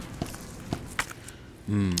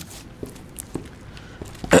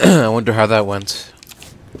 I wonder how that went.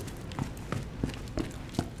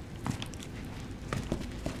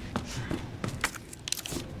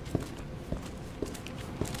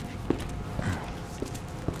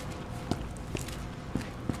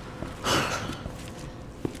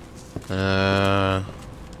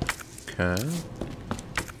 Okay.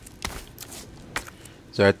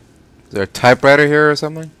 Is there a typewriter here or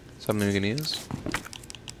something? Something we can use?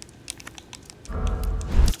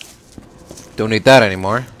 Don't need that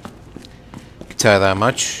anymore. Can tell you that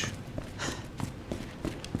much.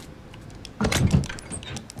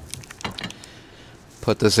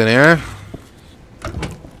 Put this in here.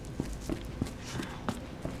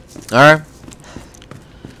 Alright.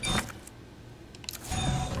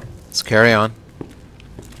 Let's carry on.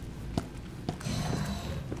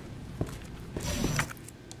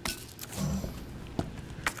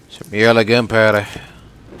 Mjöla gunpowder.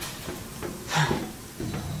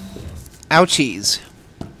 Ouchies.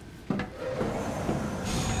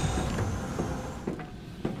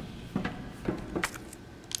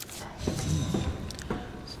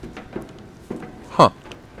 Huh.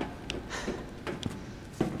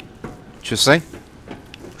 Interesting.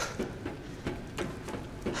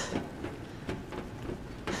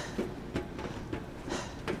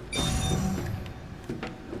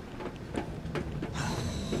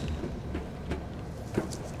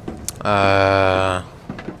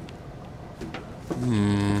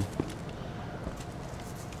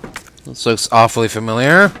 This looks awfully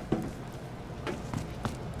familiar.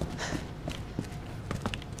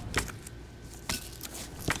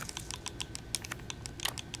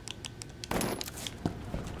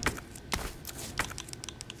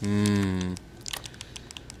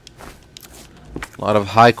 A lot of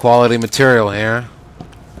high quality material here.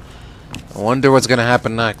 I wonder what's gonna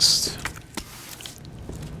happen next.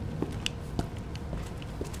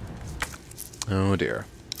 Oh dear.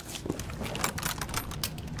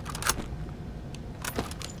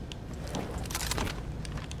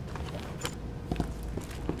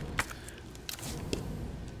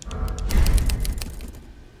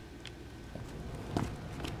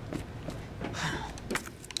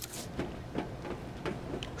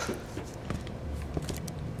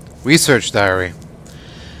 Research diary.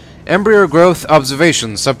 Embryo growth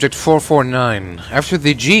observation, subject 449. After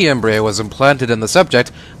the G embryo was implanted in the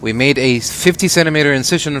subject, we made a 50 centimeter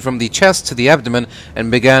incision from the chest to the abdomen and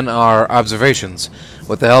began our observations.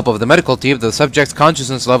 With the help of the medical team, the subject's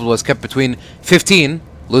consciousness level was kept between 15,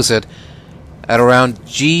 lucid, at around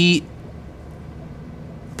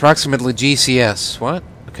approximately GCS. What?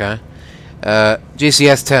 Okay.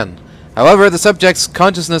 GCS 10. However, the subject's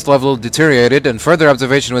consciousness level deteriorated and further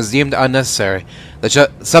observation was deemed unnecessary.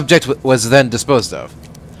 The subject was then disposed of.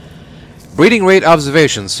 Breeding rate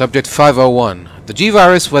observations, subject 501. The G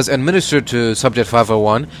virus was administered to subject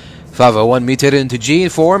 501. 501 mutated into G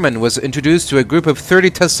form and was introduced to a group of 30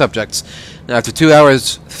 test subjects. After 2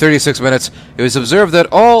 hours, 36 minutes, it was observed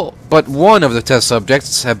that all but one of the test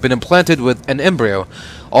subjects had been implanted with an embryo.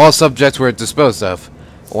 All subjects were disposed of.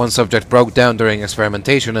 One subject broke down during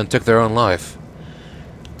experimentation and took their own life.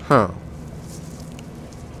 Huh.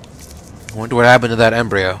 I wonder what happened to that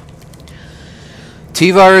embryo.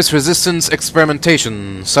 T-virus resistance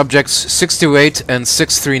experimentation. Subjects 628 and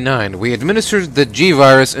 639. We administered the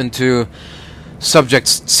G-virus into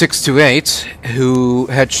subjects 628, who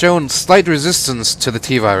had shown slight resistance to the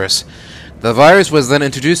T-virus. The virus was then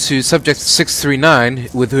introduced to subject 639,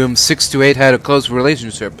 with whom 628 had a close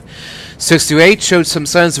relationship. 628 showed some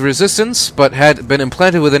signs of resistance, but had been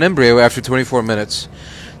implanted with an embryo after 24 minutes.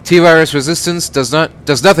 T-virus resistance does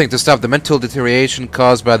nothing to stop the mental deterioration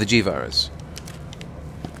caused by the G-virus.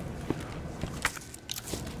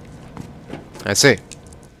 I see. It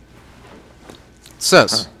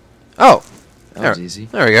says. Oh! That was easy.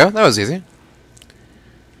 There we go. That was easy.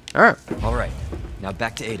 Alright. Alright, now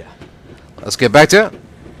back to Ada. Let's get back to it.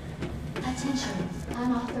 Attention,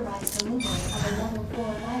 unauthorized removal of a level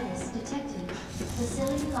 4 virus detected.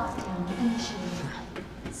 Facility lockdown initiated.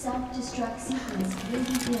 Self-destruct sequence will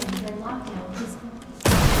begin when lockdown is complete.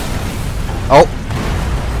 Oh.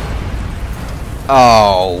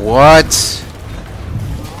 Oh, what?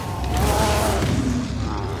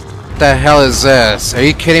 The hell is this? Are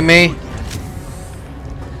you kidding me?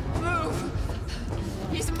 Move!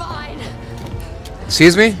 He's mine!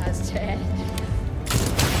 Excuse me?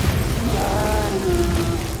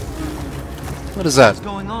 What is that? What's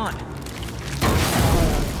going on?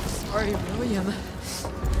 Sorry, William.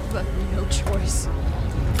 Left me no choice.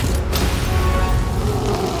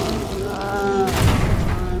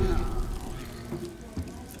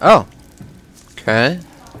 Oh. Okay.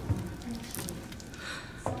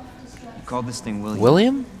 You called this thing William?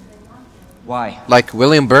 William? Why? Like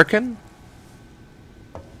William Birkin?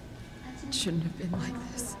 It shouldn't have been like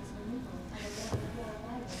this.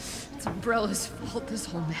 It's Umbrella's fault, this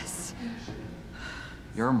whole mess.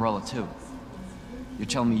 Your Umbrella, too. You're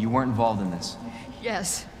telling me you weren't involved in this?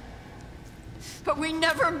 Yes. But we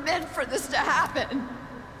never meant for this to happen.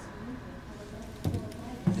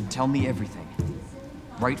 Then tell me everything.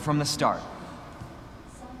 Right from the start.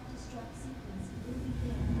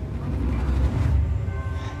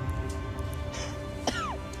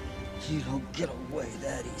 You don't get away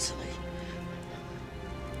that easily.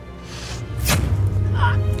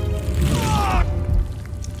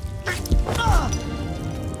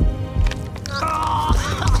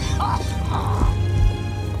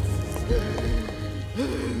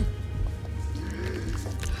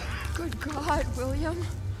 Good God, William.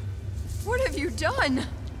 What have you done?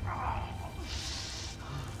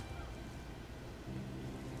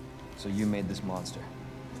 So you made this monster.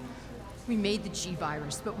 We made the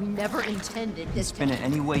G-Virus, but we never intended this Spin it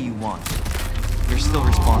any way you want. You're still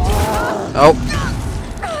responsible. Oh.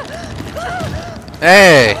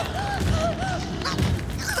 Hey.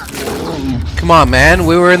 Come on, man.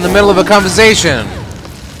 We were in the middle of a conversation.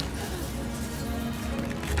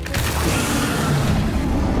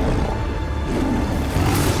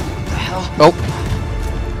 What the hell? Oh.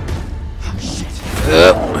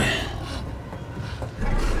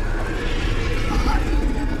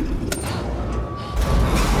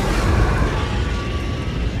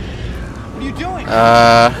 What are you doing? We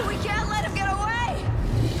can't let him get away!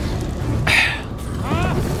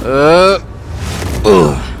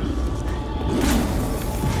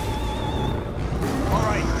 All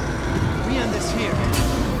right, we end this here.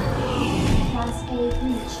 Class A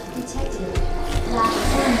breach detected. Lab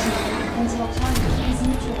quarantine until target is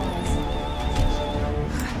neutralized.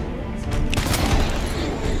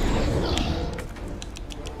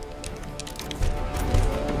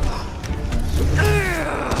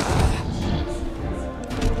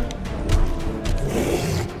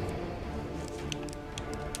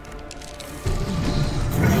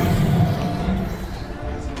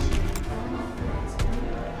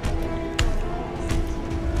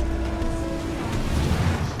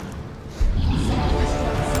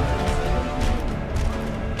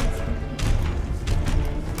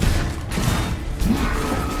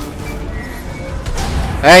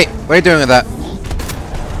 Hey, what are you doing with that?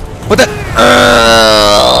 What the?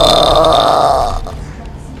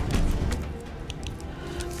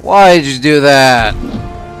 Why did you do that?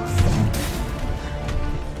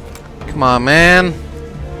 Come on, man.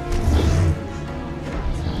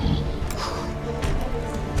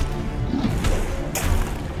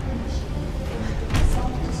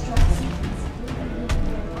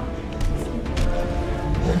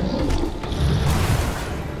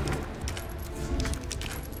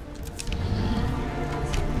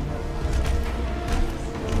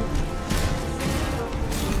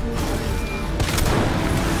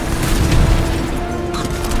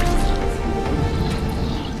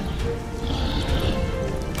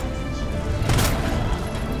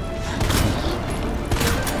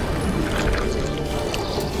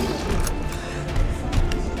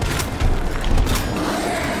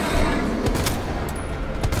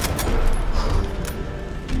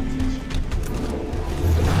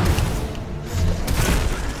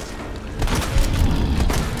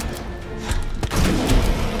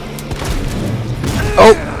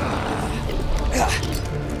 Oh!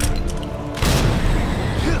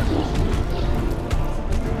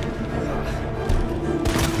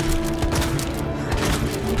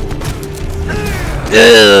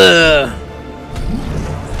 Ugh.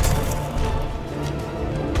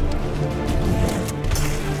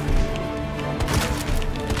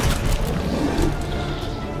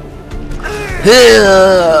 Ugh.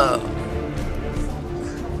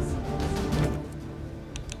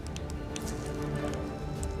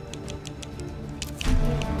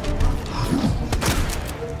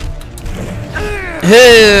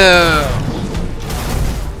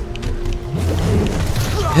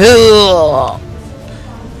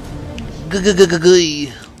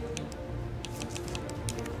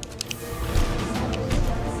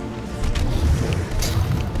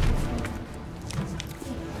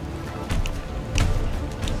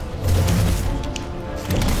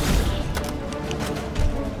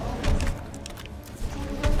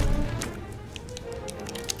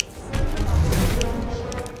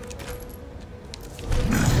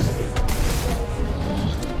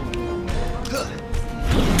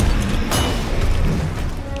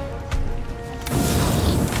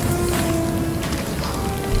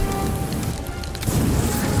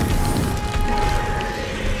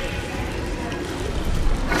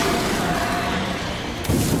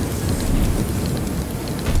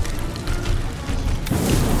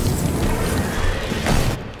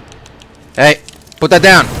 Hey, put that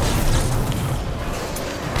down.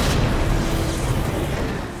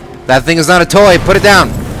 That thing is not a toy. Put it down.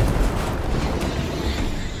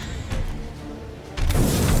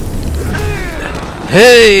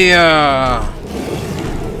 Hey!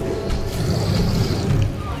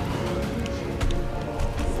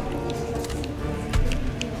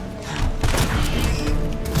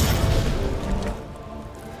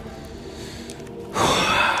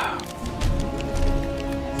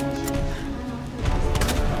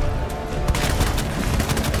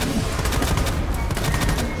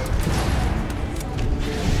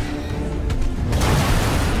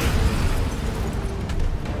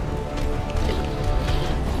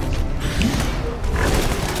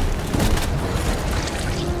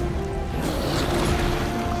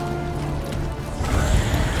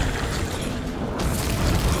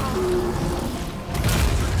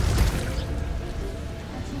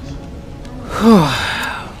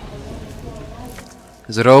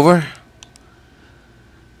 Is it over?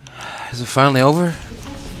 Is it finally over?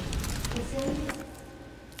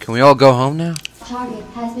 Can we all go home now? Target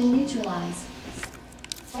has been neutralized.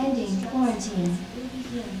 Ending quarantine.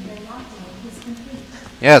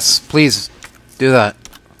 Yes, please do that.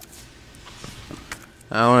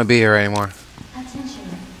 I don't want to be here anymore. Attention.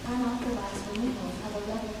 Unauthorized removal of a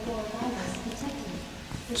level 4 virus detected.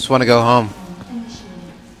 Just want to go home. Initiated.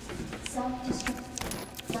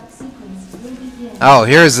 Self-destruct sequence will begin. Oh,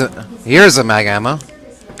 here's a mag ammo.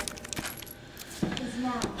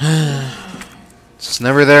 It's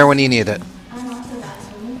never there when you need it.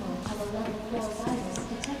 Unauthorized removal of a level 4 virus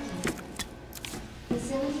detected.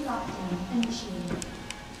 Facility lockdown initiated.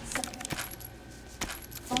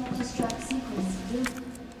 Self-destruct sequence will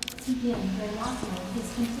begin when lockdown is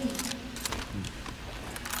complete.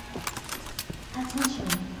 Attention.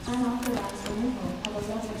 Unauthorized removal of a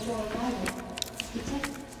level 4 virus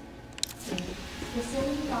detected.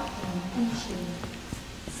 Facility lockdown initiated.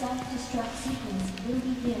 Self-destruct sequence will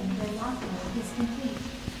begin when lockdown is complete.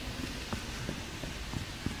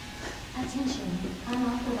 Attention.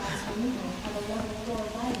 Unauthorized removal of a level 4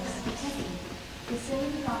 virus detected.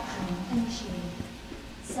 Facility lockdown initiated.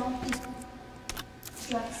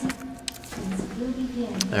 Self-destruct sequence will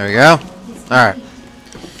begin. There we go. Alright.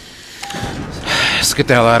 Let's get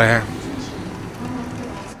the hell out of here.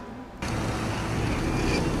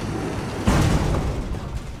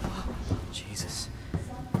 Jesus.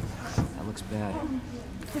 That looks bad.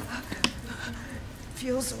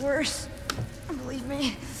 Feels worse. Believe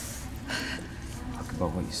me. Talk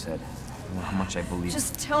about what you said. I don't know how much I believe.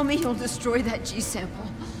 Just tell me you'll destroy that G sample.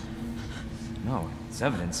 No, it's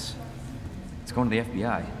evidence. It's going to the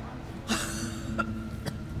FBI.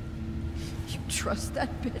 You trust that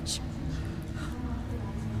bitch?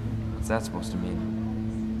 What's that supposed to mean?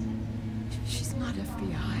 She's not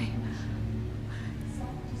FBI.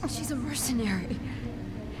 She's a mercenary.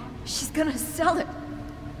 She's gonna sell it.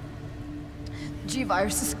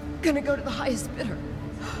 G-Virus is gonna go to the highest bidder.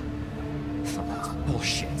 That's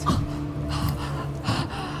bullshit.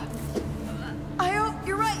 I hope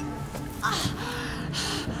you're right.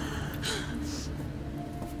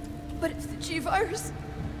 But if the G-Virus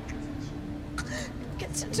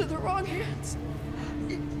gets into the wrong hands...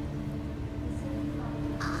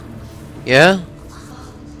 Yeah?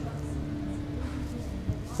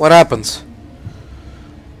 What happens?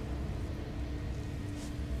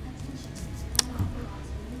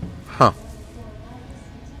 Huh.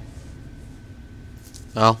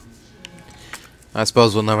 Well, I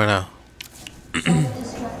suppose we'll never know.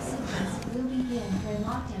 Self-destruct sequence will begin when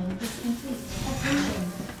lockdown is complete. Attention.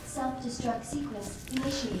 Self-destruct sequence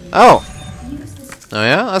initiated. Oh! Use the Oh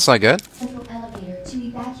yeah? That's not good. central elevator to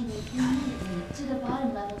evacuate immediately to the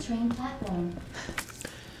bottom level train platform.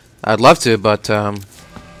 I'd love to, but,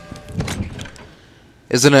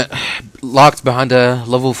 isn't it locked behind a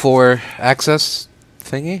level 4 access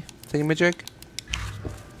thingamajig?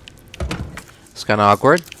 It's kinda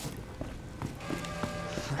awkward.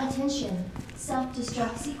 Attention.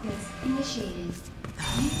 Self-destruct sequence initiated.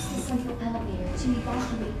 Use the central elevator to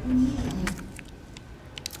evacuate immediately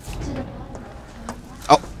to the bottom level train platform.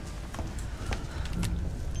 Oh!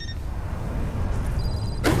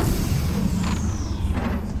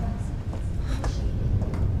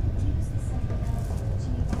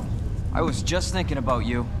 I was just thinking about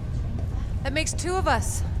you. That makes 2 of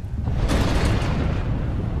us.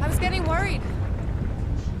 I was getting worried.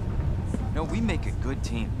 No, we make a good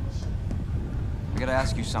team. I gotta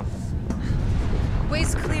ask you something.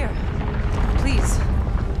 Way's clear. Please,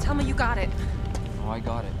 tell me you got it. Oh, I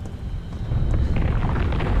got it.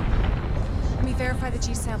 Let me verify the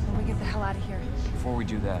G sample when we get the hell out of here. Before we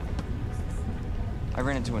do that, I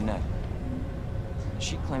ran into Annette.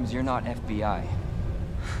 She claims you're not FBI.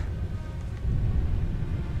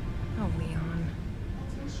 Oh, Leon.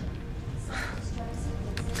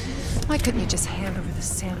 Why couldn't you just hand over the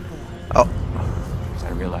sample? Oh. As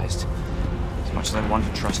I realized, as much as I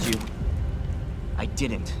wanted to trust you, I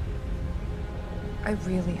didn't. I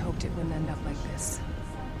really hoped it wouldn't end up like this.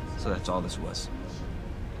 So that's all this was.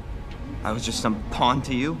 I was just some pawn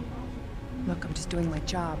to you, Look, I'm just doing my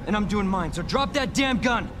job. and I'm doing mine, so drop that damn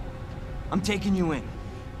gun! I'm taking you in.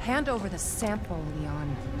 Hand over the sample,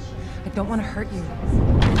 Leon. I don't want to hurt you.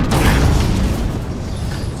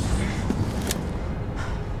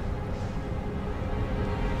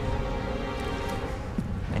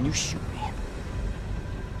 And you shoot me.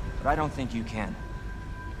 But I don't think you can.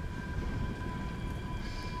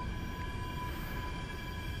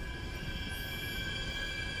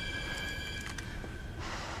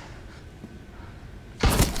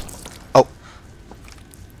 Oh.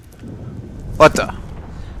 What the?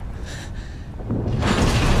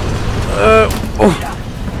 Oh.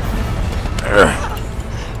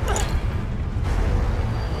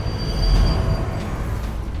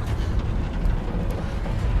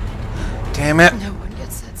 Damn it. No one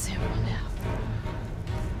gets that sample now.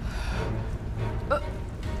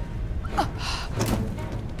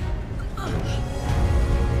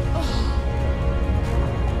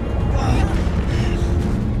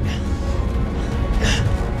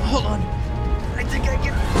 Hold on. I think I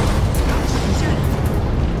can.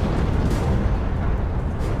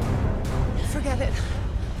 Forget it.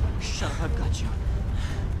 Shut up, I've got you.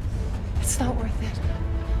 It's not worth it.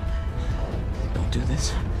 Don't do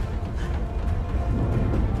this.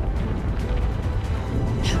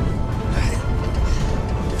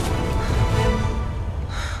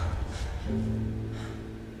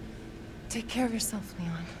 Take care of yourself,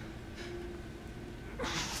 Leon.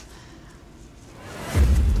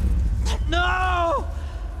 No!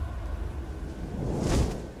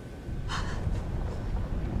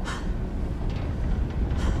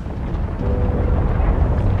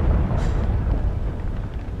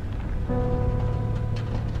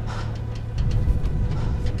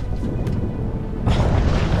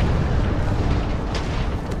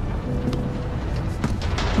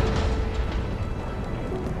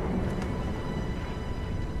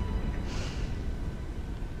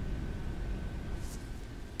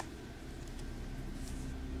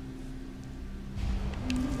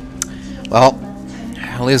 Well,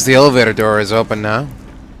 at least the elevator door is open now.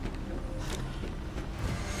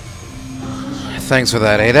 Thanks for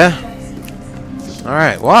that, Ada.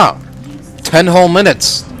 Alright, wow. 10 whole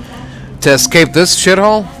minutes to escape this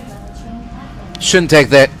shithole? Shouldn't take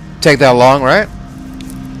that long, right?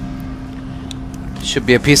 Should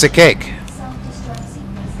be a piece of cake. Self-destruct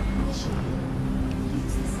sequence initiated.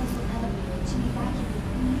 Use the central elevator to evacuate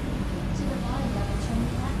immediately to the bottom level train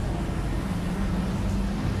platform.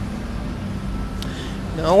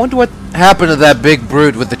 Now, I wonder what happened to that big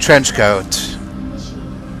brute with the trench coat. Initiated.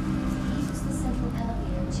 Use the central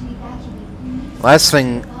elevator to evacuate immediately Last to the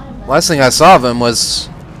thing bottom level I saw of him was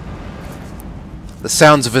the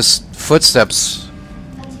sounds of his footsteps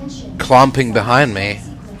Attention. clomping behind me.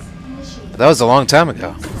 Sequence initiated. But that was a long time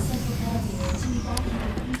ago. Central elevator to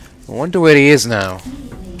evacuate I wonder where he is now.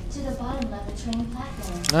 immediately to the bottom level train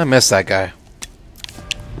platform. I miss that guy.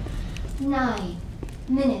 9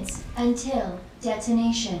 minutes until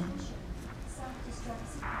detonation. Self-destruct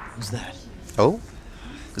sequence. Who's that? Oh?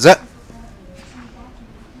 Is that...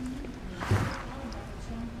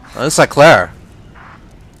 Oh, looks like Claire.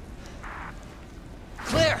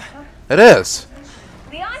 Claire! It is.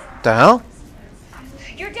 Leon, The hell?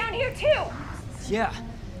 you're down here too. Yeah,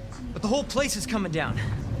 but the whole place is coming down.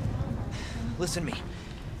 Listen to me.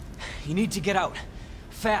 You need to get out.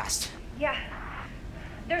 Fast. Yeah,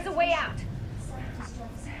 there's a way out.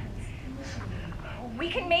 We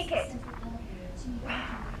can make it.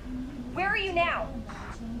 Where are you now?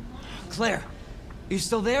 Claire, are you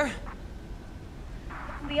still there?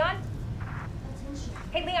 Leon?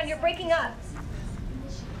 Hey, Leon, you're breaking up.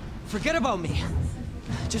 Forget about me.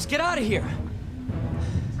 Just get out of here.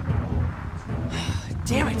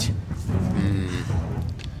 Damn it.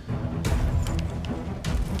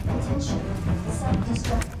 Attention.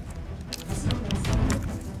 Self-destruct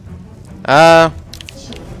sequence.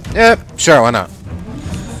 Yeah, sure, why not?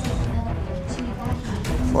 Elevator to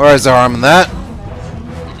evacuate. Where's the harm in that?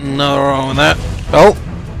 No wrong with that. Oh!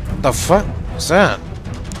 The fuck? What's that?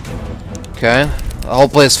 Okay. The whole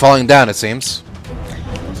place falling down, it seems.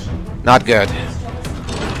 Not good.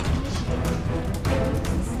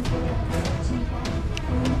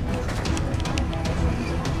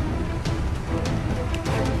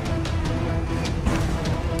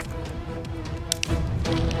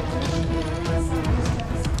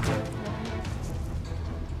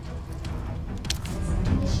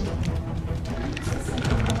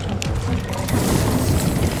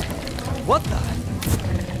 What the?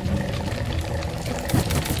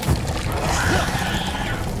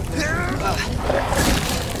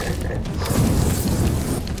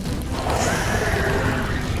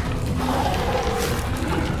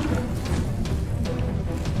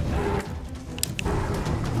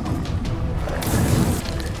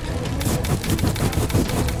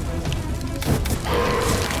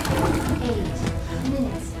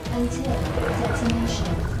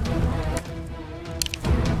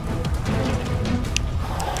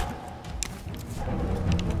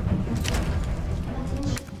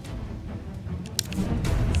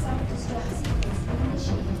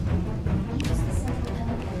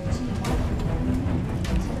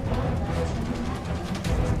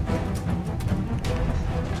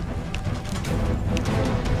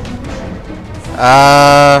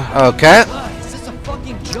 Okay. Is this a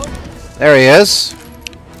fucking joke? There he is.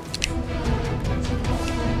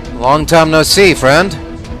 Long time no see, friend.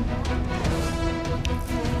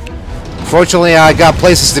 Fortunately, I got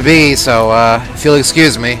places to be, so if you'll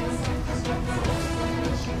excuse me,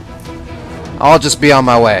 I'll just be on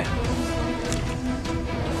my way.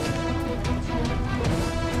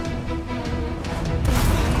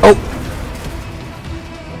 Oh!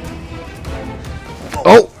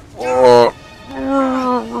 Oh!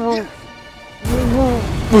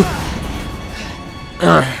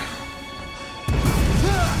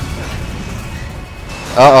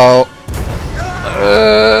 Uh-oh.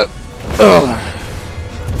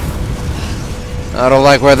 I don't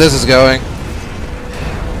like where this is going.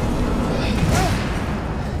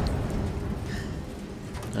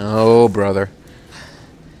 Oh, brother.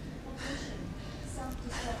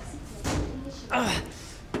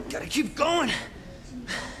 Gotta keep going.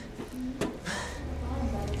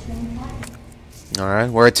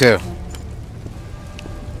 Alright, where to?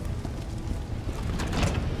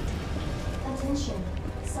 Attention.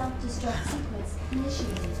 Self-destruct sequence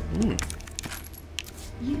initiated.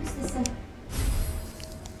 Use the central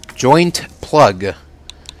Joint plug.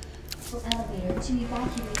 elevator to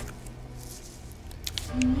evacuate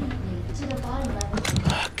immediately to the bottom level.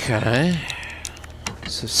 Okay.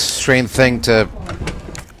 It's a strange thing to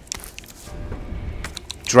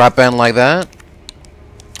drop in like that.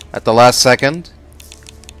 At the last second.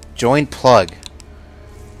 Joint plug.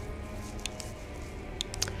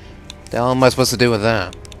 The hell am I supposed to do with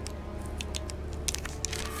that?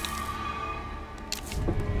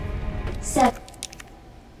 Set.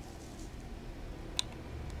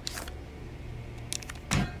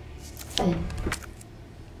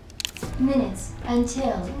 Minutes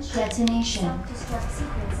until detonation. Self-destruct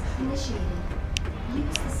sequence initiated.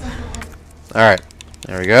 Use the central elevator. Alright.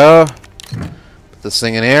 There we go. Put this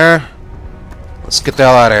thing in here. Let's get the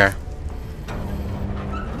hell out of here.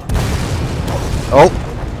 Oh.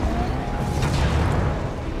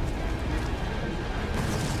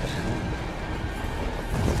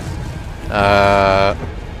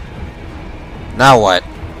 Now what?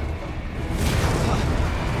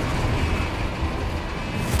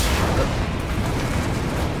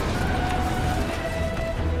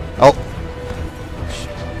 Oh.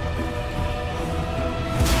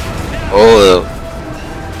 Oh.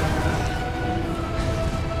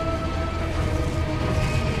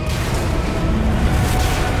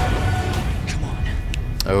 Come on.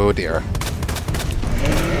 Oh dear.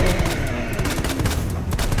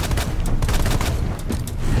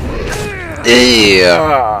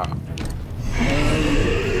 Yeah.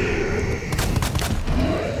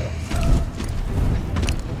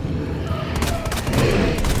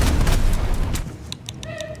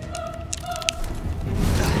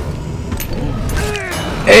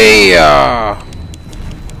 Hey.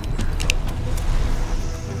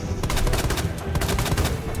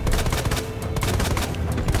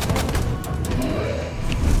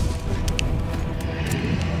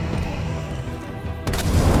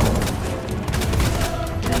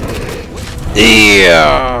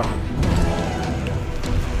 Yeah.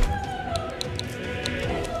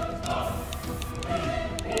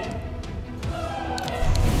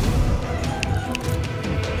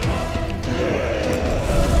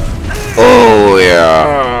 Oh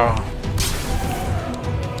yeah.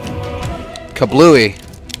 Kablooey.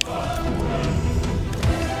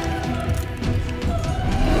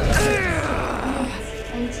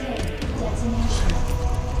 Until detonation.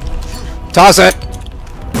 Toss it.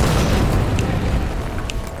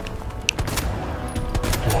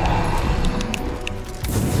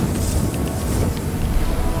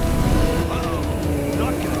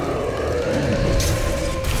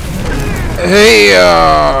 Hey,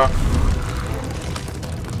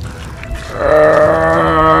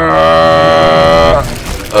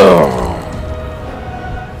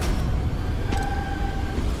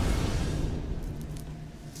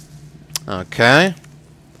 Okay.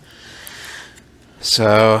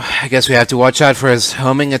 So, I guess we have to watch out for his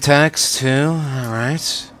homing attacks, too. Alright.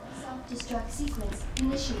 Self-destruct sequence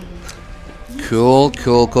initiated. Cool,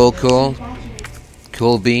 cool, cool, cool.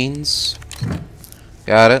 Cool beans.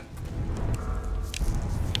 Got it.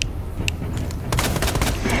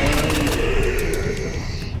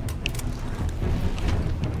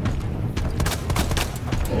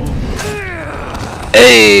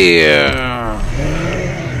 Hey!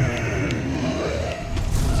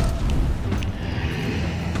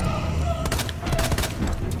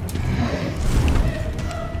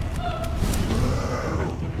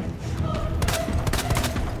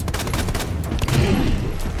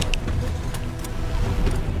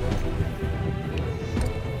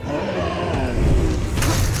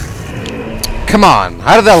 Come on,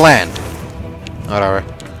 how did that land? Whatever.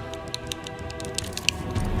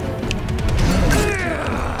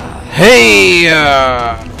 Hey!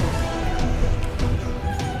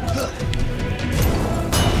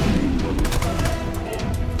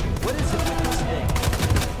 What is it with this thing?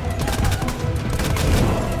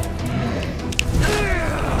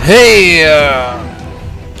 Hey!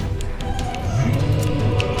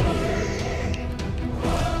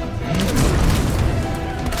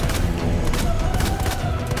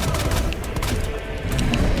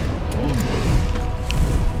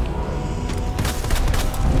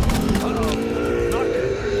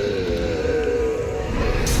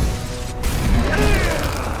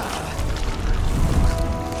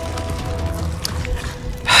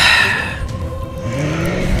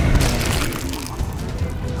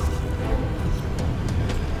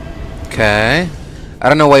 Okay. I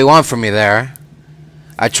don't know what you want from me there.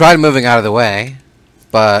 I tried moving out of the way,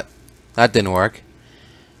 but that didn't work.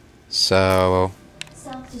 So...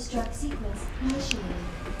 Self-destruct sequence initiated.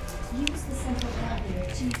 Use the central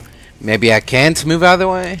elevator to... maybe I can't move out of the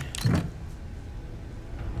way?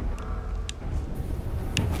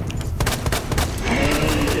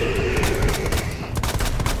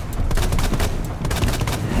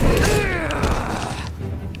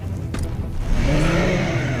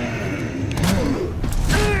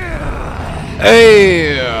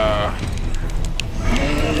 Hey!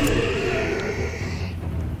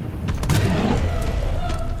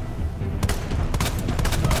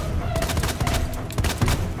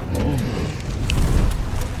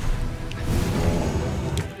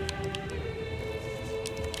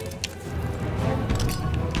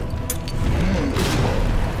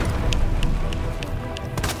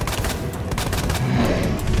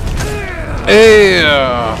 Hey!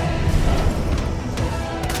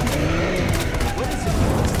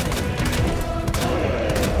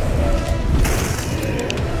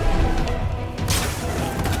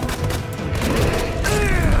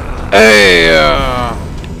 Hey!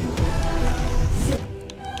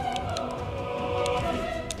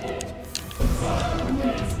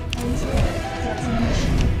 minutes until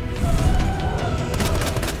detonation.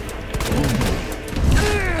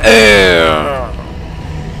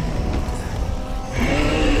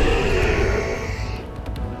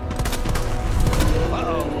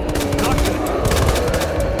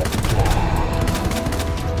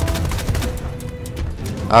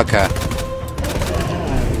 Okay.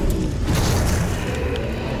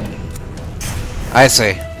 I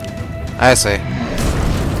see. I see.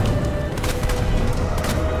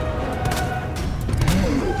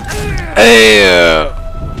 Hey!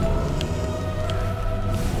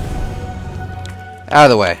 Out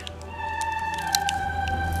of the way.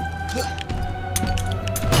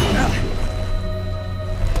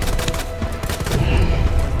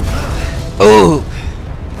 Ooh!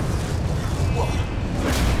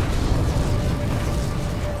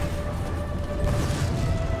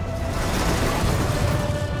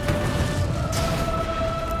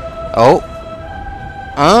 Oh.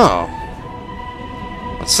 Oh.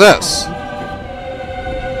 What's this?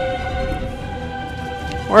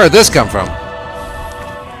 Where did this come from?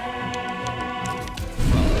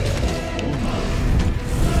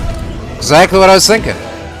 Exactly what I was thinking.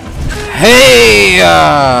 Hey!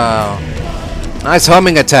 Nice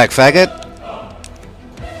homing attack, faggot.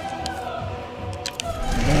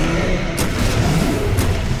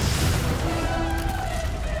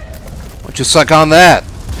 Why don't you suck on that?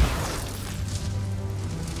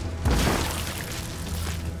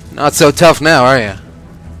 Not so tough now, are you?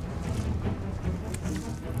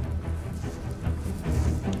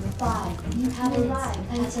 5. You have arrived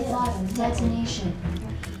until detonation.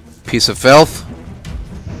 Piece of filth.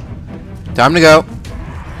 Time to go.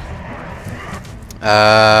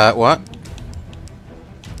 What?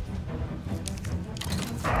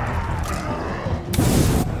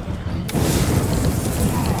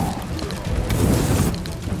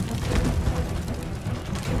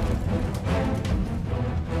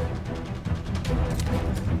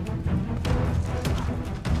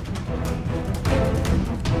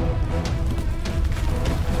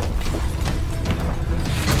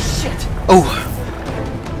 Oh.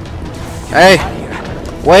 Hey.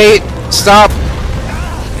 Wait. Stop.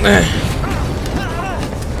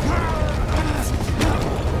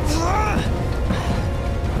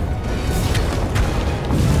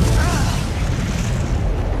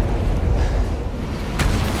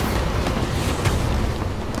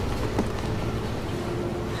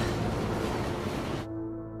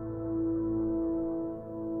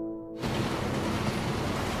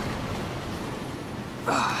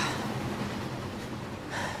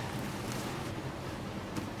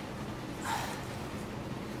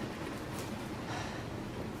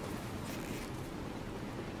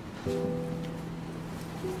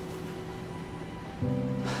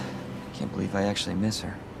 Can't believe I actually miss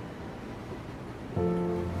her.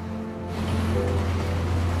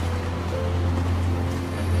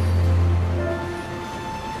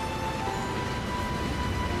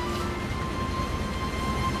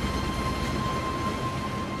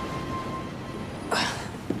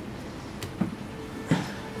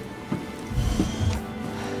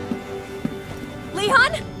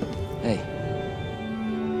 Leon? Hey.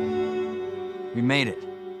 We made it.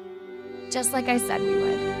 Just like I said we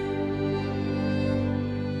would.